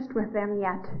isn't finished with them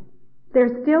yet.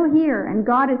 They're still here, and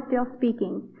God is still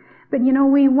speaking. But you know,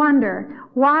 we wonder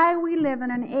why we live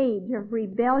in an age of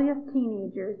rebellious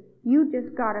teenagers. You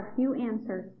just got a few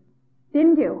answers,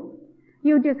 didn't you?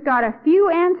 You just got a few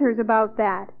answers about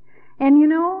that. And you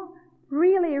know,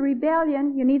 really, a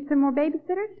rebellion, you need some more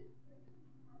babysitters?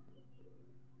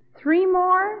 3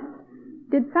 more?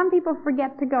 Did some people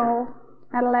forget to go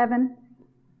at 11?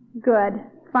 Good.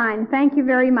 Fine. Thank you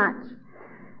very much.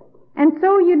 And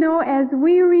so, you know, as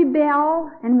we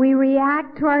rebel and we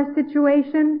react to our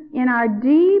situation in our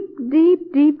deep,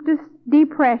 deep, deep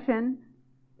depression,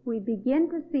 we begin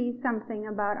to see something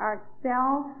about our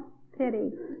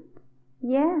self-pity.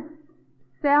 Yes,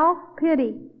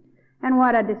 self-pity. And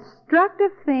what a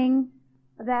destructive thing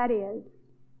that is.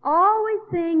 Always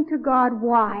saying to God,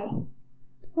 why?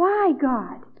 Why,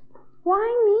 God?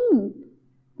 Why me?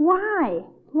 Why?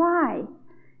 Why?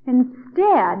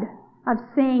 Instead of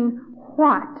saying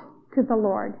what to the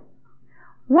Lord?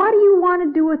 What do you want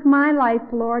to do with my life,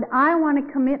 Lord? I want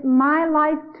to commit my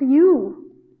life to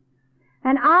you.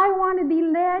 And I want to be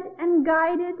led and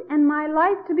guided, and my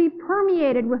life to be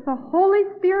permeated with the Holy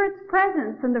Spirit's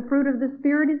presence. And the fruit of the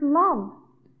Spirit is love,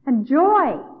 and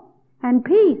joy, and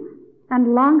peace,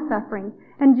 and long-suffering,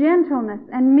 and gentleness,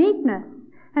 and meekness,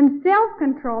 and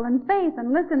self-control, and faith.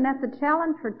 And listen, that's a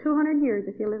challenge for 200 years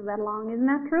if you live that long. Isn't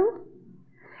that true?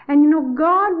 And you know,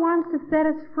 God wants to set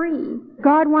us free.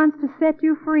 God wants to set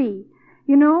you free.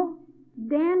 You know,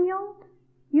 Daniel,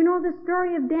 you know the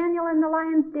story of Daniel in the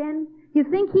lion's den? You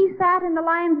think he sat in the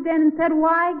lion's den and said,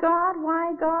 "Why, God?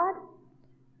 Why, God?"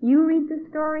 You read the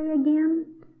story again.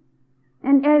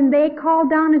 And they called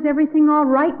down, "Is everything all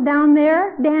right down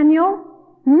there, Daniel?"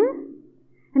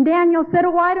 And Daniel said,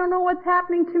 "Oh, I don't know what's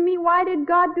happening to me. Why did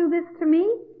God do this to me?"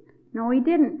 No, he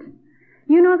didn't.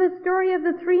 You know the story of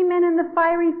the 3 men in the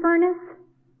fiery furnace?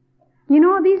 You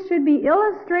know, these should be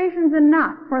illustrations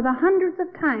enough for the hundreds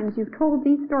of times you've told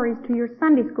these stories to your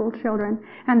Sunday school children,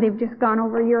 and they've just gone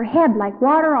over your head like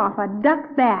water off a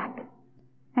duck's back.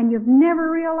 And you've never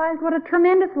realized what a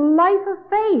tremendous life of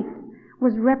faith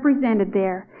was represented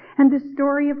there. And the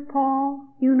story of Paul,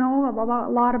 you know a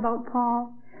lot about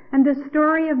Paul. And the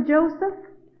story of Joseph.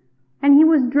 And he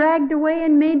was dragged away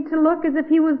and made to look as if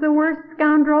he was the worst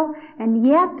scoundrel. And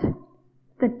yet,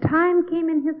 the time came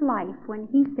in his life when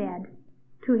he said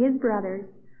to his brothers,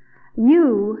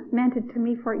 "You meant it to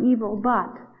me for evil,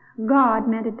 but God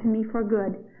meant it to me for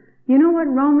good." You know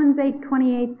what Romans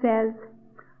 8:28 says?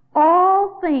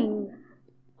 All things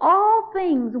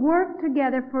work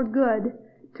together for good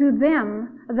to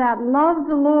them that love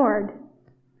the Lord.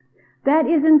 That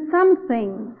isn't some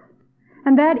things,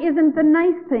 and that isn't the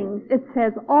nice things. It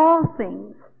says all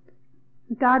things.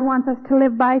 God wants us to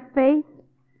live by faith.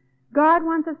 God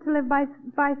wants us to live by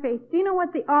faith. Do you know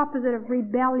what the opposite of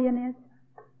rebellion is?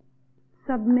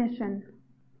 Submission.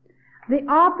 The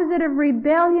opposite of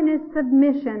rebellion is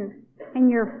submission. And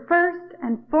your first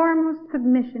and foremost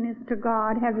submission is to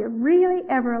God. Have you really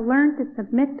ever learned to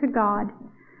submit to God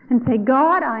and say,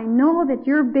 "God, I know that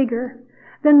you're bigger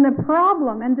than the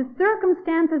problem and the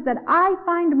circumstances that I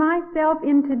find myself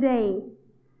in today."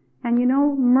 And you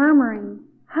know, murmuring.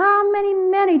 How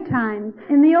many times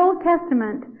in the Old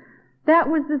Testament that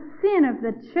was the sin of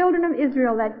the children of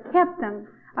Israel that kept them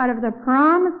out of the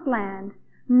promised land.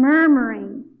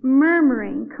 Murmuring,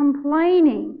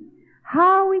 complaining.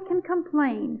 How we can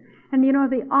complain. And you know,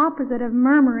 the opposite of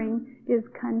murmuring is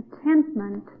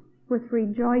contentment with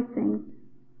rejoicing.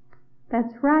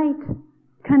 That's right.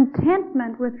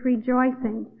 Contentment with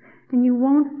rejoicing. And you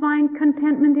won't find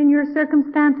contentment in your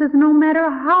circumstances no matter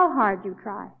how hard you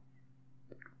try.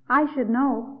 I should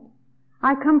know.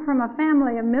 I come from a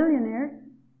family of millionaires.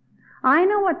 I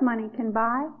know what money can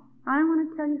buy. I want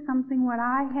to tell you something, what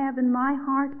I have in my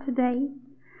heart today,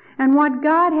 and what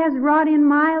God has wrought in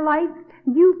my life,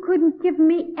 you couldn't give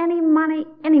me any money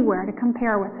anywhere to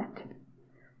compare with it.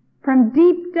 From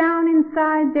deep down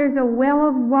inside, there's a well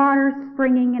of water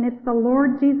springing, and it's the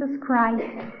Lord Jesus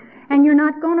Christ. And you're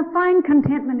not going to find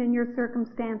contentment in your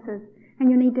circumstances,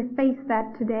 and you need to face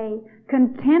that today.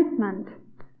 Contentment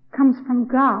comes from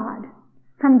God,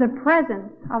 from the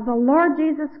presence of the Lord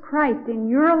Jesus Christ in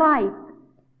your life,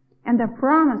 and the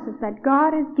promises that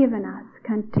God has given us.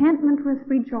 Contentment with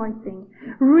rejoicing.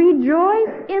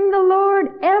 Rejoice in the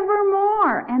Lord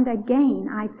evermore. And again,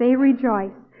 I say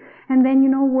rejoice. And then, you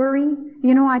know, worry.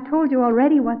 You know, I told you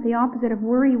already what the opposite of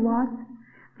worry was.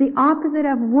 The opposite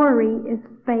of worry is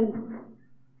faith.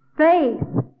 Faith.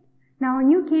 Now,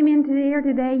 when you came in here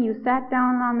today, you sat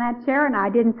down on that chair, and I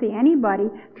didn't see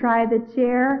anybody try the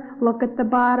chair, look at the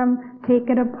bottom, take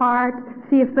it apart,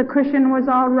 see if the cushion was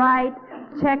all right,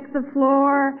 check the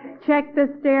floor, check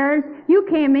the stairs. You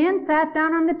came in, sat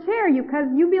down on the chair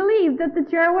because you believed that the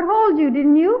chair would hold you,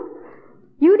 didn't you?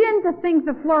 You didn't think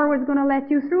the floor was going to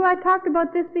let you through. I talked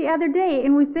about this the other day,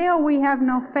 and we say, "Oh, we have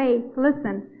no faith."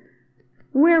 Listen,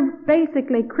 we're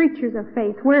basically creatures of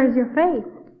faith. Where is your faith?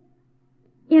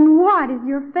 In what is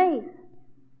your faith?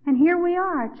 And here we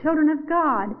are, children of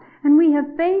God, and we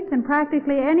have faith in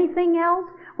practically anything else,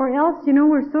 or else, you know,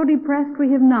 we're so depressed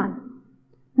we have none.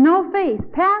 No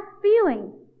faith, past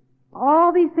feeling,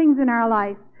 all these things in our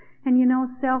life. And you know,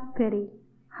 self-pity.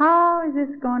 How is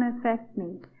this going to affect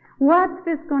me? What's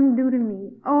this going to do to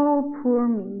me? Oh, poor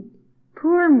me.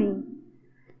 Poor me.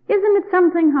 Isn't it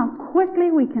something how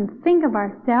quickly we can think of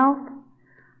ourselves?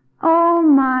 Oh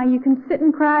my, you can sit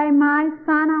and cry, "My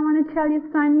son, I want to tell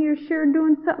you, son, you're sure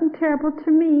doing something terrible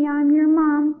to me. I'm your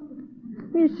mom.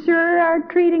 You sure are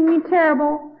treating me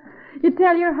terrible." You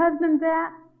tell your husband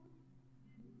that.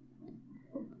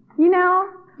 You know,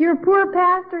 Your poor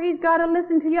pastor, he's got to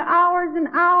listen to you hours and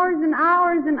hours and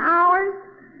hours and hours.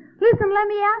 Listen, let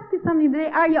me ask you something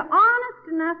today. Are you honest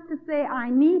enough to say,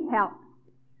 I need help?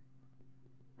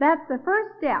 That's the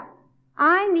first step.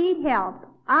 I need help.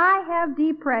 I have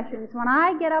depressions. When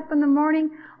I get up in the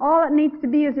morning, all it needs to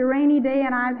be is a rainy day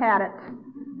and I've had it.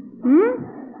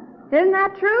 Isn't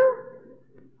that true?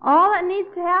 All that needs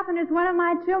to happen is one of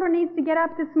my children needs to get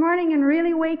up this morning and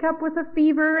really wake up with a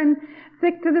fever and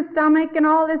sick to the stomach and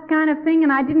all this kind of thing,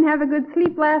 and I didn't have a good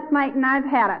sleep last night and I've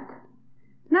had it.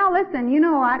 Now listen, you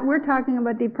know what? We're talking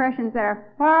about depressions that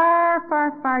are far,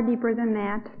 far, far deeper than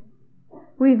that.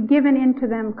 We've given into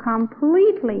them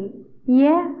completely.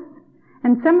 Yes.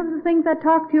 And some of the things I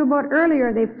talked to you about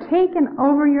earlier, they've taken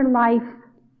over your life.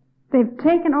 They've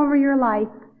taken over your life.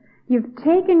 You've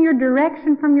taken your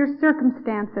direction from your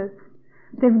circumstances.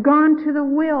 They've gone to the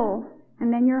will,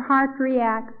 and then your heart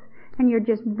reacts, and you're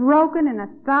just broken in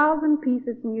 1,000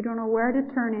 pieces, and you don't know where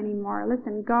to turn anymore.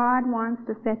 Listen, God wants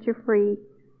to set you free.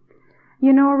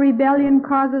 You know, rebellion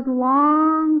causes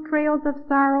long trails of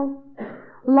sorrow,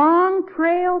 long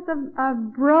trails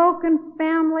of broken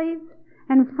families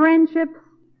and friendships,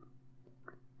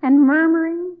 and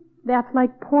murmuring. That's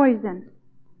like poison.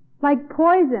 Like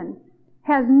poison.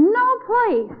 Has no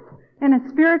place in a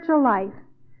spiritual life.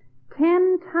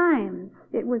 10 times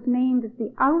it was named as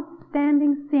the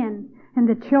outstanding sin in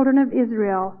the children of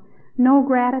Israel. No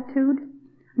gratitude,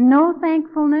 no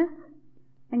thankfulness,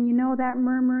 and you know that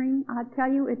murmuring, I'll tell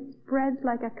you, it spreads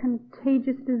like a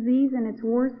contagious disease, and it's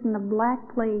worse than the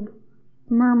Black Plague.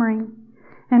 Murmuring.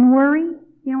 And worry,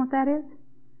 you know what that is?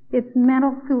 It's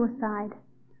mental suicide.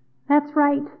 That's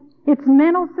right. It's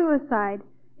mental suicide.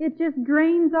 It just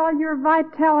drains all your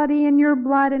vitality in your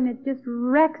blood, and it just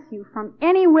wrecks you from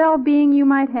any well-being you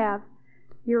might have.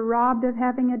 You're robbed of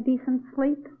having a decent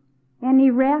sleep, any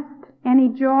rest, any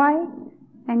joy,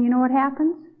 and you know what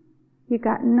happens? You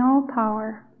got no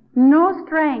power, no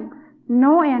strength,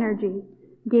 no energy.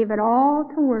 Gave it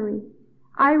all to worry.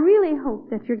 I really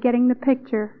hope that you're getting the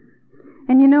picture.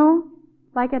 And you know,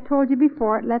 like I told you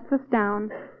before, it lets us down.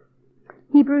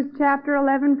 Hebrews chapter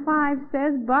 11:5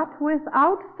 says, "But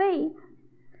without faith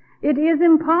it is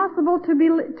impossible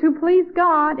to please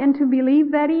God and to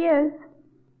believe that He is."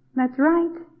 That's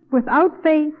right. Without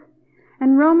faith.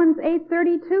 And Romans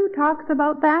 8:32 talks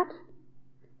about that.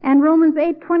 And Romans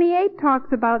 8:28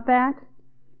 talks about that.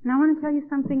 And I want to tell you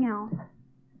something else.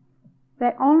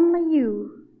 That only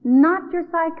you, not your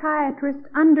psychiatrist,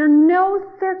 under no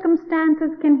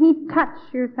circumstances can he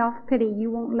touch your self-pity.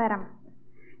 You won't let him.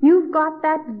 You've got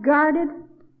that guarded.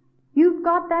 You've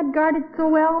got that guarded so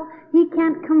well, he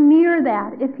can't come near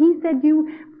that. If he said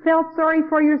you felt sorry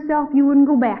for yourself, you wouldn't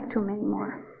go back to him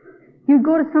anymore. You'd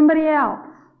go to somebody else.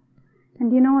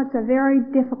 And you know, it's a very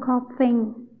difficult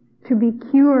thing to be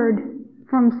cured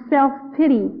from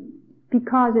self-pity,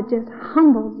 because it just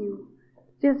humbles you,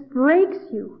 just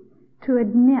breaks you to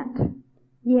admit,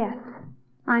 yes,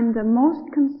 I'm the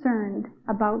most concerned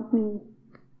about me.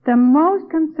 The most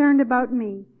concerned about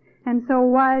me. And so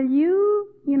while you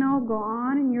go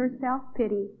on in your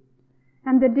self-pity,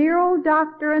 and the dear old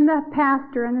doctor and the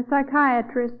pastor and the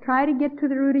psychiatrist try to get to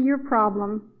the root of your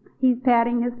problem, he's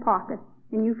patting his pocket,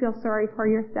 and you feel sorry for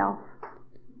yourself.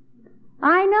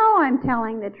 I know I'm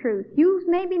telling the truth. You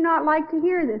maybe not like to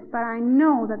hear this, but I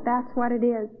know that that's what it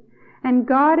is. And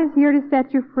God is here to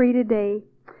set you free today.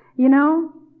 You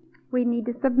know, we need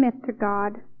to submit to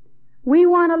God. We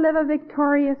want to live a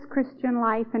victorious Christian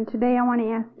life, and today I want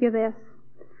to ask you this.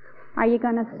 Are you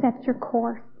going to set your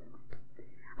course?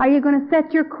 Are you going to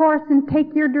set your course and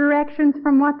take your directions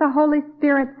from what the Holy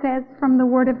Spirit says from the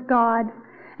Word of God,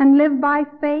 and live by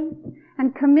faith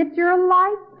and commit your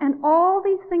life and all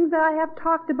these things that I have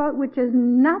talked about, which is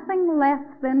nothing less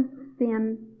than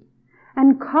sin,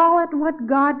 and call it what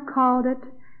God called it,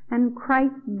 and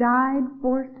Christ died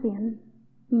for sin.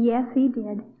 Yes, He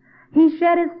did. He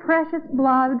shed His precious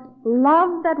blood,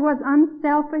 love that was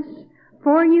unselfish,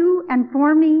 for you and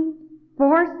for me,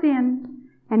 for sin,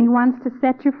 and He wants to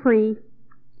set you free.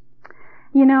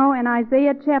 You know, in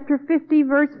Isaiah chapter 50,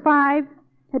 verse 5,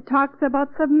 it talks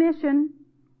about submission.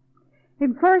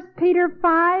 In 1 Peter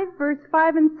 5, verse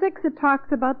 5 and 6, it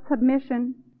talks about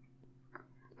submission.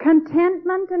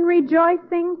 Contentment and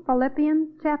rejoicing, Philippians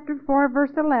chapter 4,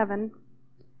 verse 11.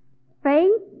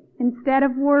 Faith instead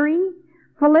of worry,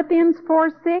 Philippians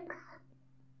 4:6,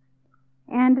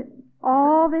 and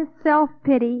all this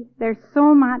self-pity, there's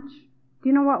so much. Do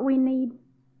you know what we need?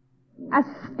 A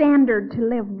standard to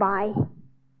live by.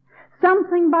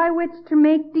 Something by which to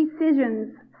make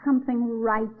decisions, something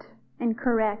right and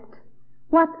correct.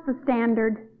 What's the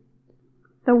standard?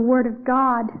 The Word of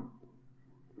God.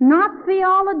 Not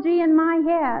theology in my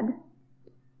head.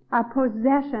 A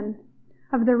possession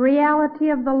of the reality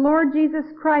of the Lord Jesus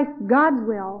Christ, God's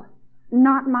will,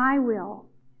 not my will.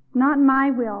 Not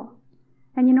my will.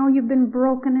 And you know, you've been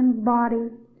broken in body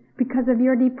because of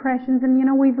your depressions. And you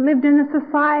know, we've lived in a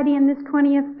society in this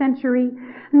 20th century,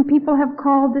 and people have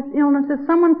called this illness. If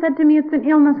someone said to me it's an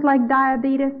illness like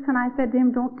diabetes, and I said to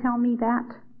him, don't tell me that.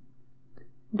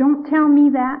 Don't tell me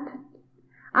that.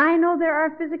 I know there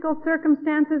are physical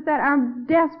circumstances that are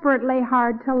desperately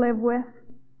hard to live with.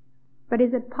 But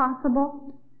is it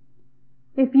possible?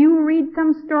 If you read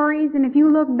some stories, and if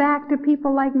you look back to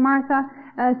people like Martha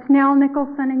Snell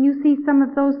Nicholson, and you see some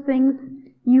of those things,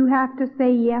 you have to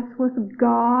say, yes, with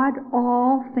God,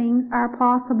 all things are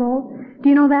possible. Do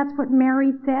you know that's what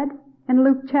Mary said in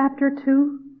Luke chapter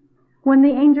 2? When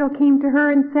the angel came to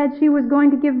her and said she was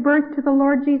going to give birth to the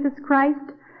Lord Jesus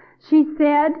Christ, she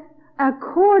said,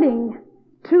 according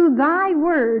to thy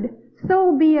word,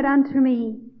 so be it unto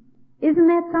me. Isn't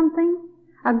that something?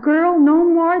 A girl no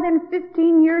more than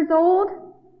 15 years old,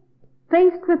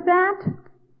 faced with that?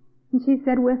 And she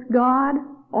said, with God,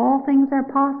 all things are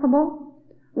possible.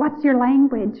 What's your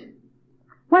language?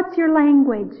 What's your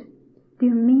language? Do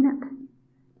you mean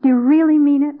it? Do you really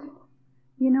mean it?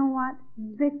 You know what?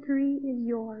 Victory is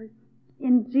yours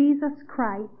in Jesus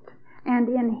Christ and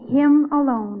in Him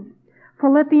alone.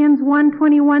 Philippians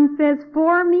 1:21 says,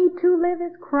 for me to live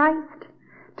is Christ,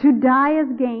 to die is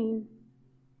gain.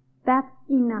 That's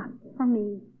enough for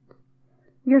me.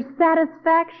 Your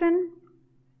satisfaction,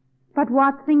 but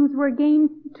what things were gained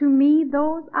to me,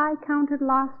 those I counted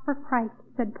loss for Christ,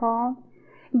 said Paul.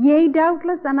 Yea,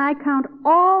 doubtless, and I count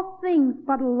all things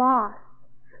but loss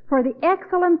for the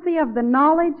excellency of the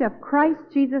knowledge of Christ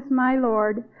Jesus my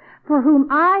Lord, for whom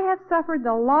I have suffered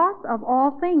the loss of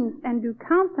all things, and do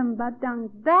count them but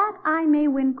dung, that I may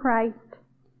win Christ.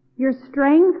 Your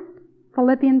strength,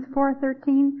 Philippians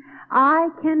 4:13, I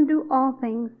can do all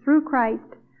things through Christ,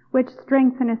 which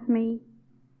strengtheneth me.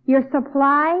 Your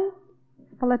supply,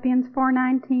 Philippians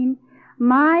 4:19,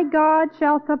 my God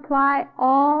shall supply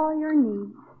all your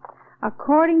needs,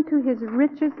 according to His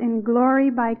riches in glory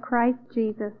by Christ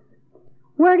Jesus.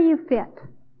 Where do you fit?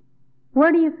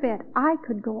 Where do you fit? I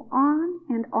could go on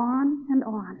and on and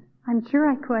on. I'm sure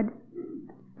I could.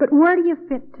 But where do you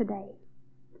fit today?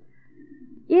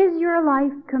 Is your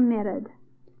life committed?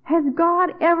 Has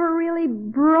God ever really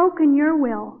broken your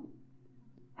will?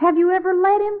 Have you ever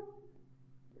let Him?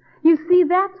 You see,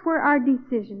 that's where our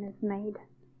decision is made.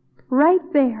 Right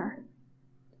there.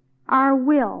 Our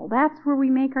will. That's where we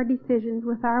make our decisions,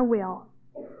 with our will.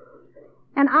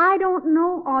 And I don't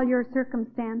know all your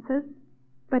circumstances,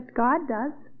 but God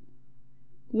does.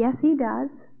 Yes, He does.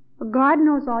 God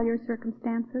knows all your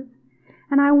circumstances.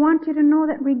 And I want you to know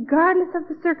that regardless of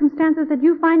the circumstances that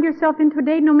you find yourself in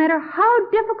today, no matter how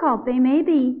difficult they may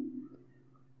be,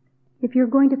 if you're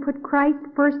going to put Christ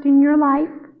first in your life,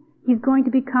 He's going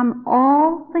to become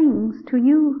all things to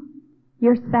you.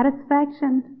 Your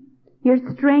satisfaction, your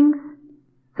strength,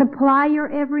 supply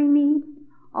your every need,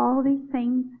 all these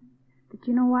things. But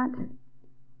you know what?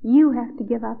 You have to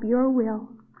give up your will.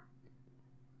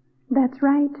 That's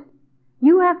right.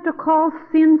 You have to call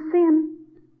sin, sin.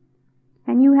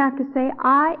 And you have to say,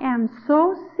 I am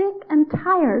so sick and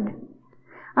tired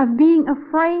of being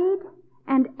afraid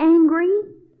and angry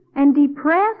and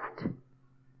depressed.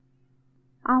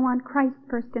 I want Christ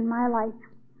first in my life.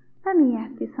 Let me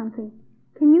ask you something.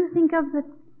 Can you think of the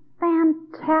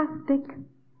fantastic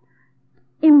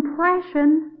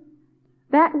impression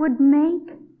that would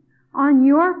make on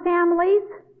your families?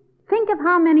 Think of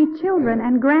how many children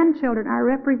and grandchildren are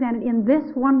represented in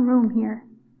this one room here.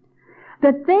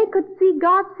 That they could see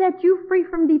God set you free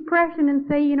from depression and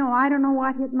say, you know, I don't know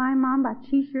what hit my mom, but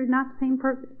she's sure not the same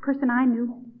person I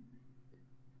knew.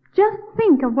 Just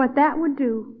think of what that would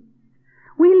do.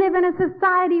 We live in a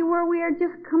society where we are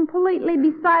just completely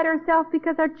beside ourselves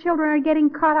because our children are getting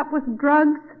caught up with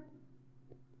drugs.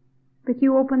 But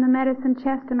you open the medicine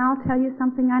chest and I'll tell you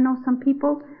something. I know some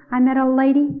people. I met a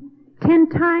lady. 10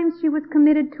 times she was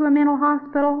committed to a mental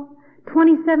hospital.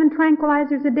 27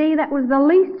 tranquilizers a day. That was the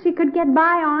least she could get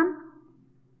by on.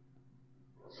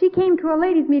 She came to a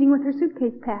ladies' meeting with her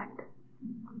suitcase packed.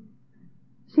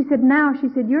 She said,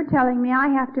 you're telling me I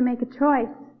have to make a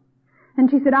choice. And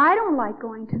she said, I don't like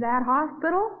going to that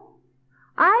hospital.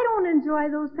 I don't enjoy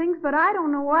those things, but I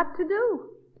don't know what to do.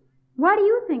 What do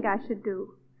you think I should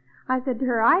do? I said to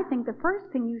her, I think the first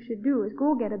thing you should do is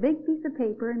go get a big piece of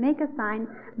paper and make a sign,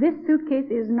 this suitcase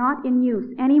is not in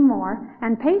use anymore,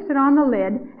 and paste it on the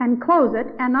lid and close it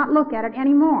and not look at it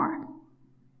anymore.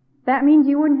 That means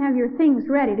you wouldn't have your things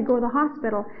ready to go to the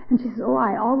hospital. And she says, oh,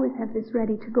 I always have this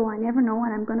ready to go. I never know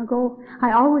when I'm going to go.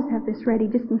 I always have this ready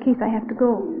just in case I have to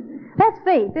go. That's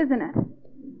faith, isn't it?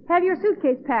 Have your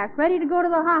suitcase packed, ready to go to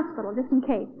the hospital just in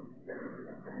case.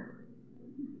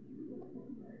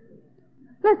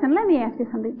 Listen, let me ask you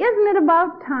something. Isn't it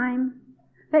about time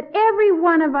that every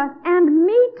one of us, and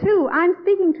me too, I'm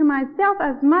speaking to myself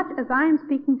as much as I'm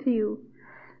speaking to you,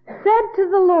 said to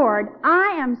the Lord,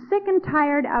 I am sick and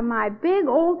tired of my big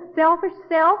old selfish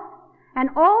self and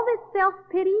all this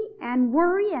self-pity and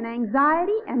worry and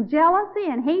anxiety and jealousy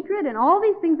and hatred and all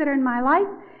these things that are in my life,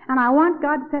 and I want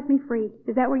God to set me free.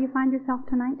 Is that where you find yourself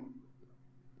tonight?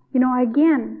 You know,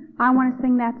 again, I want to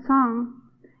sing that song,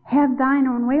 Have Thine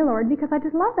Own Way, Lord, because I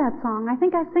just love that song. I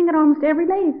think I sing it almost every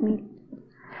ladies' meeting.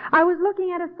 I was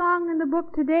looking at a song in the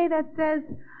book today that says,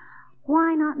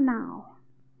 Why Not Now?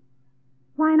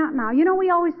 Why not now? You know, we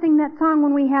always sing that song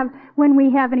when we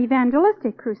have an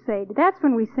evangelistic crusade. That's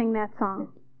when we sing that song.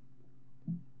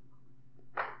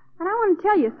 And I want to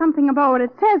tell you something about what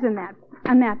it says in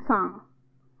that song.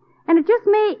 And it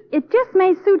just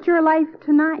may suit your life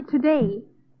today.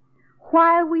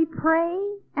 While we pray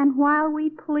and while we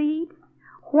plead,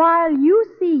 while you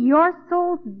see your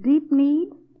soul's deep need,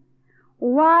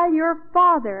 while your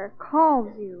Father calls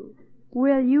you,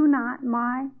 will you not,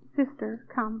 my sister,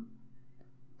 come?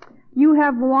 You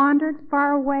have wandered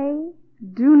far away.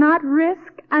 Do not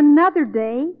risk another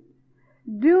day.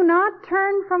 Do not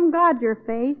turn from God your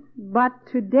face, but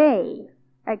today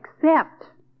accept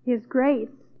His grace.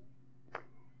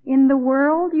 In the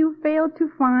world you failed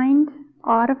to find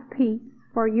aught of peace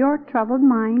for your troubled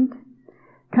mind.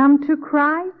 Come to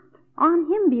Christ,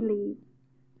 on Him believe.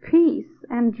 Peace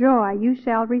and joy you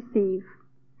shall receive.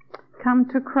 Come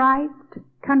to Christ,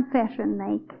 confession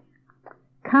make.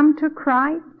 Come to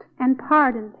Christ, and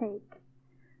pardon take.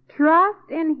 Trust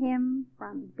in Him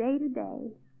from day to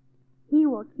day. He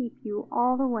will keep you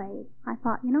all the way. I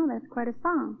thought, you know, that's quite a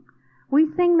song. We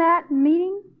sing that in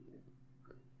meetings.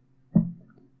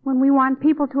 When we want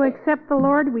people to accept the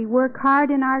Lord, we work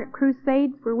hard in our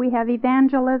crusades where we have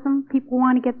evangelism. People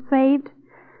want to get saved.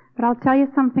 But I'll tell you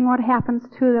something, what happens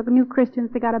to the new Christians.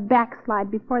 They got to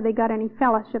backslide before they got any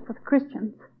fellowship with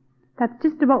Christians. That's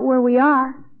just about where we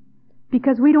are.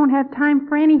 Because we don't have time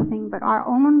for anything but our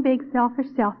own big selfish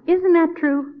self. Isn't that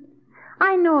true?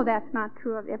 I know that's not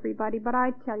true of everybody, but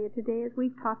I tell you today as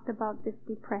we've talked about this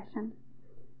depression,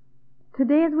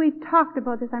 today as we've talked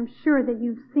about this, I'm sure that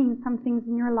you've seen some things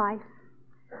in your life.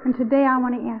 And today I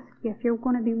want to ask you if you're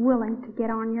going to be willing to get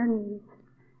on your knees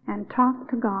and talk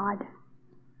to God.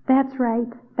 That's right.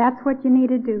 That's what you need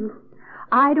to do.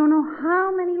 I don't know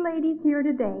how many ladies here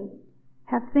today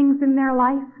have things in their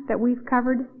life that we've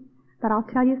covered, but I'll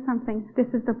tell you something, this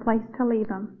is the place to leave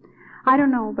them. I don't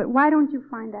know, but why don't you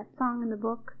find that song in the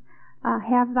book,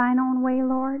 Have Thine Own Way,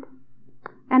 Lord?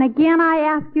 And again, I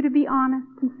ask you to be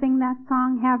honest and sing that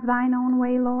song, Have Thine Own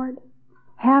Way, Lord.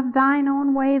 Have Thine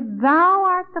Own Way, Thou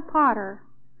art the potter,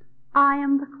 I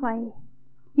am the clay.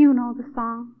 You know the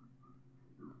song.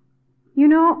 You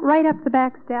know, right up the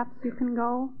back steps you can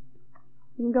go.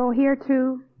 You can go here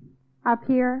too, up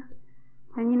here,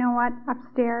 and you know what,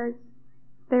 upstairs.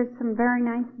 There's some very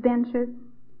nice benches.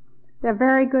 They're a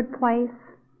very good place.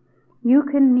 You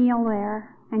can kneel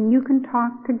there and you can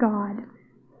talk to God.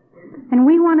 And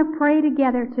we want to pray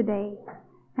together today.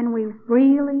 And we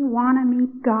really want to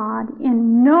meet God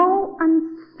in no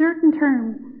uncertain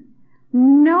terms.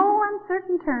 No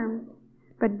uncertain terms.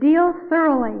 But deal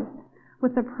thoroughly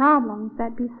with the problems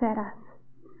that beset us.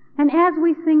 And as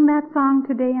we sing that song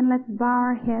today, and let's bow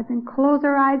our heads and close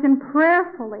our eyes and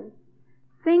prayerfully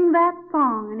sing that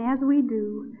song, and as we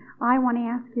do, I want to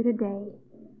ask you today,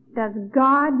 does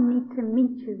God need to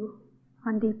meet you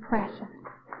on depression?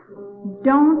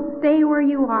 Don't stay where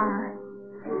you are.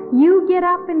 You get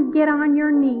up and get on your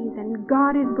knees, and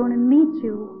God is going to meet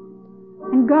you.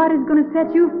 And God is going to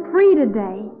set you free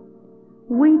today.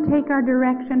 We take our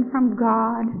direction from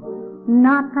God,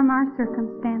 not from our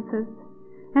circumstances.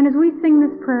 And as we sing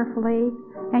this prayerfully,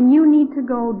 and you need to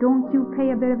go, don't you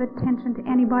pay a bit of attention to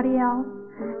anybody else.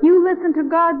 You listen to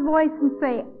God's voice and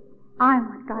say, I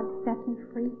want God to set me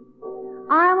free.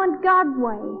 I want God's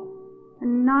way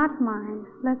and not mine.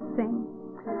 Let's sing.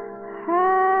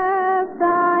 Have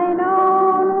Thine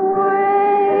own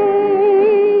way,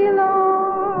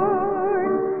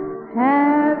 Lord.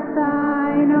 Have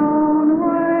Thine own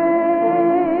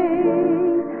way.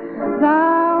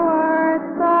 Thou art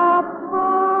the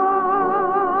potter.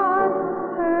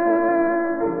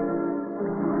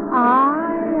 I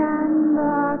am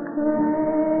the clay.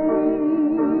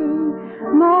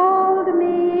 Mold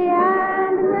me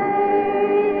and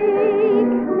make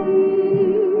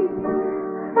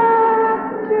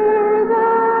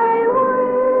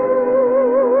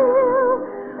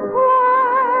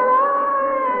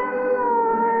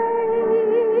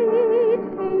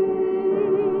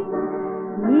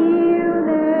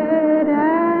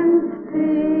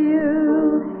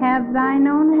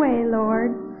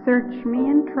Search me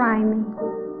and try me,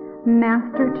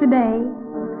 Master, today.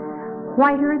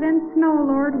 Whiter than snow,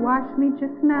 Lord, wash me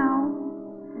just now,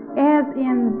 as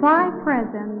in thy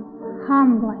presence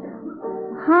humbly,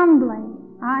 humbly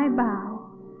I bow.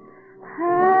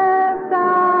 Have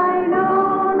thine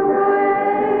own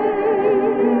way,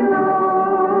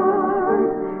 Lord,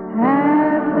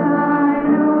 have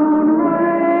thine own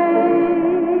way.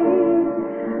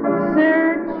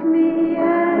 Search me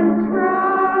and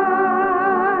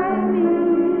try me,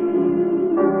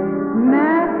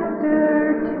 Master,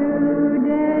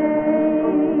 today.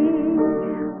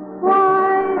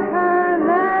 Whiter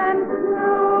than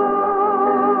snow,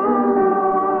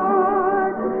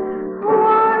 Lord,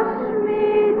 wash me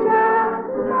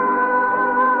just now,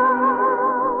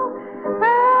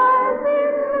 as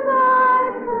in thy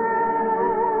presence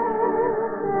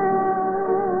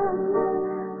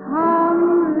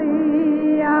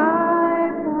humbly I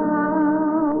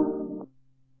bow.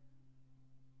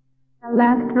 The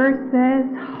last verse says,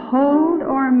 hold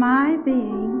o'er my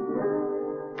being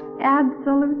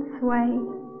absolute sway.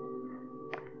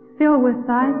 Fill with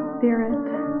thy Spirit,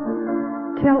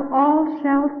 till all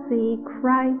shall see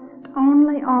Christ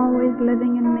only always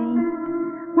living in me.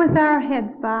 With our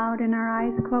heads bowed and our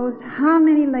eyes closed, how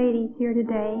many ladies here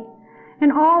today,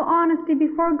 in all honesty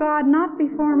before God, not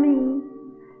before me,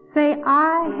 say,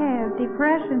 I have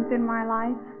depressions in my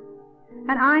life,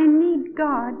 and I need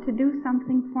God to do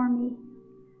something for me.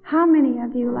 How many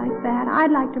of you like that?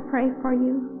 I'd like to pray for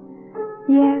you.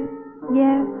 Yes,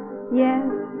 yes, yes,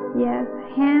 yes.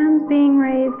 Hands being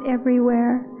raised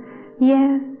everywhere.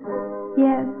 Yes,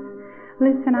 yes.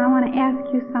 Listen, I want to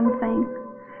ask you something.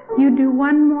 You do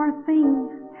one more thing.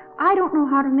 I don't know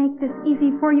how to make this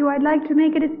easy for you. I'd like to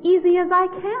make it as easy as I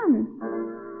can.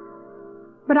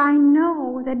 But I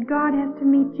know that God has to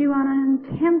meet you on an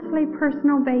intensely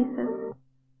personal basis.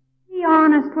 Be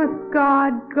honest with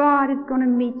God. God is going to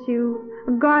meet you.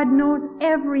 God knows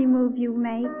every move you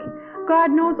make.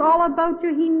 God knows all about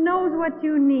you. He knows what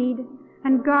you need.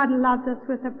 And God loves us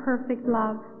with a perfect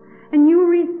love. And you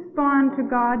respond to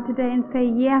God today and say,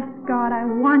 yes, God, I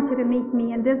want you to meet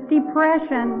me in this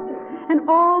depression and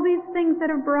all these things that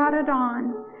have brought it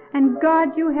on. And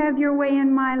God, you have your way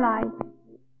in my life.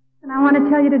 And I want to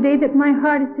tell you today that my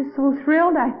heart is just so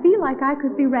thrilled, I feel like I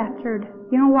could be raptured.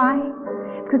 You know why?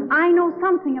 Because I know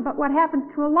something about what happens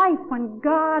to a life when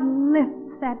God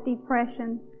lifts that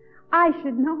depression. I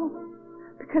should know,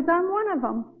 because I'm one of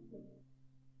them.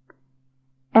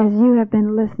 As you have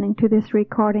been listening to this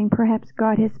recording, perhaps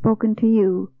God has spoken to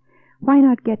you. Why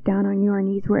not get down on your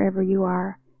knees wherever you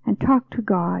are and talk to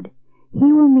God?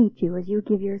 He will meet you as you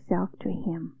give yourself to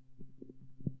Him.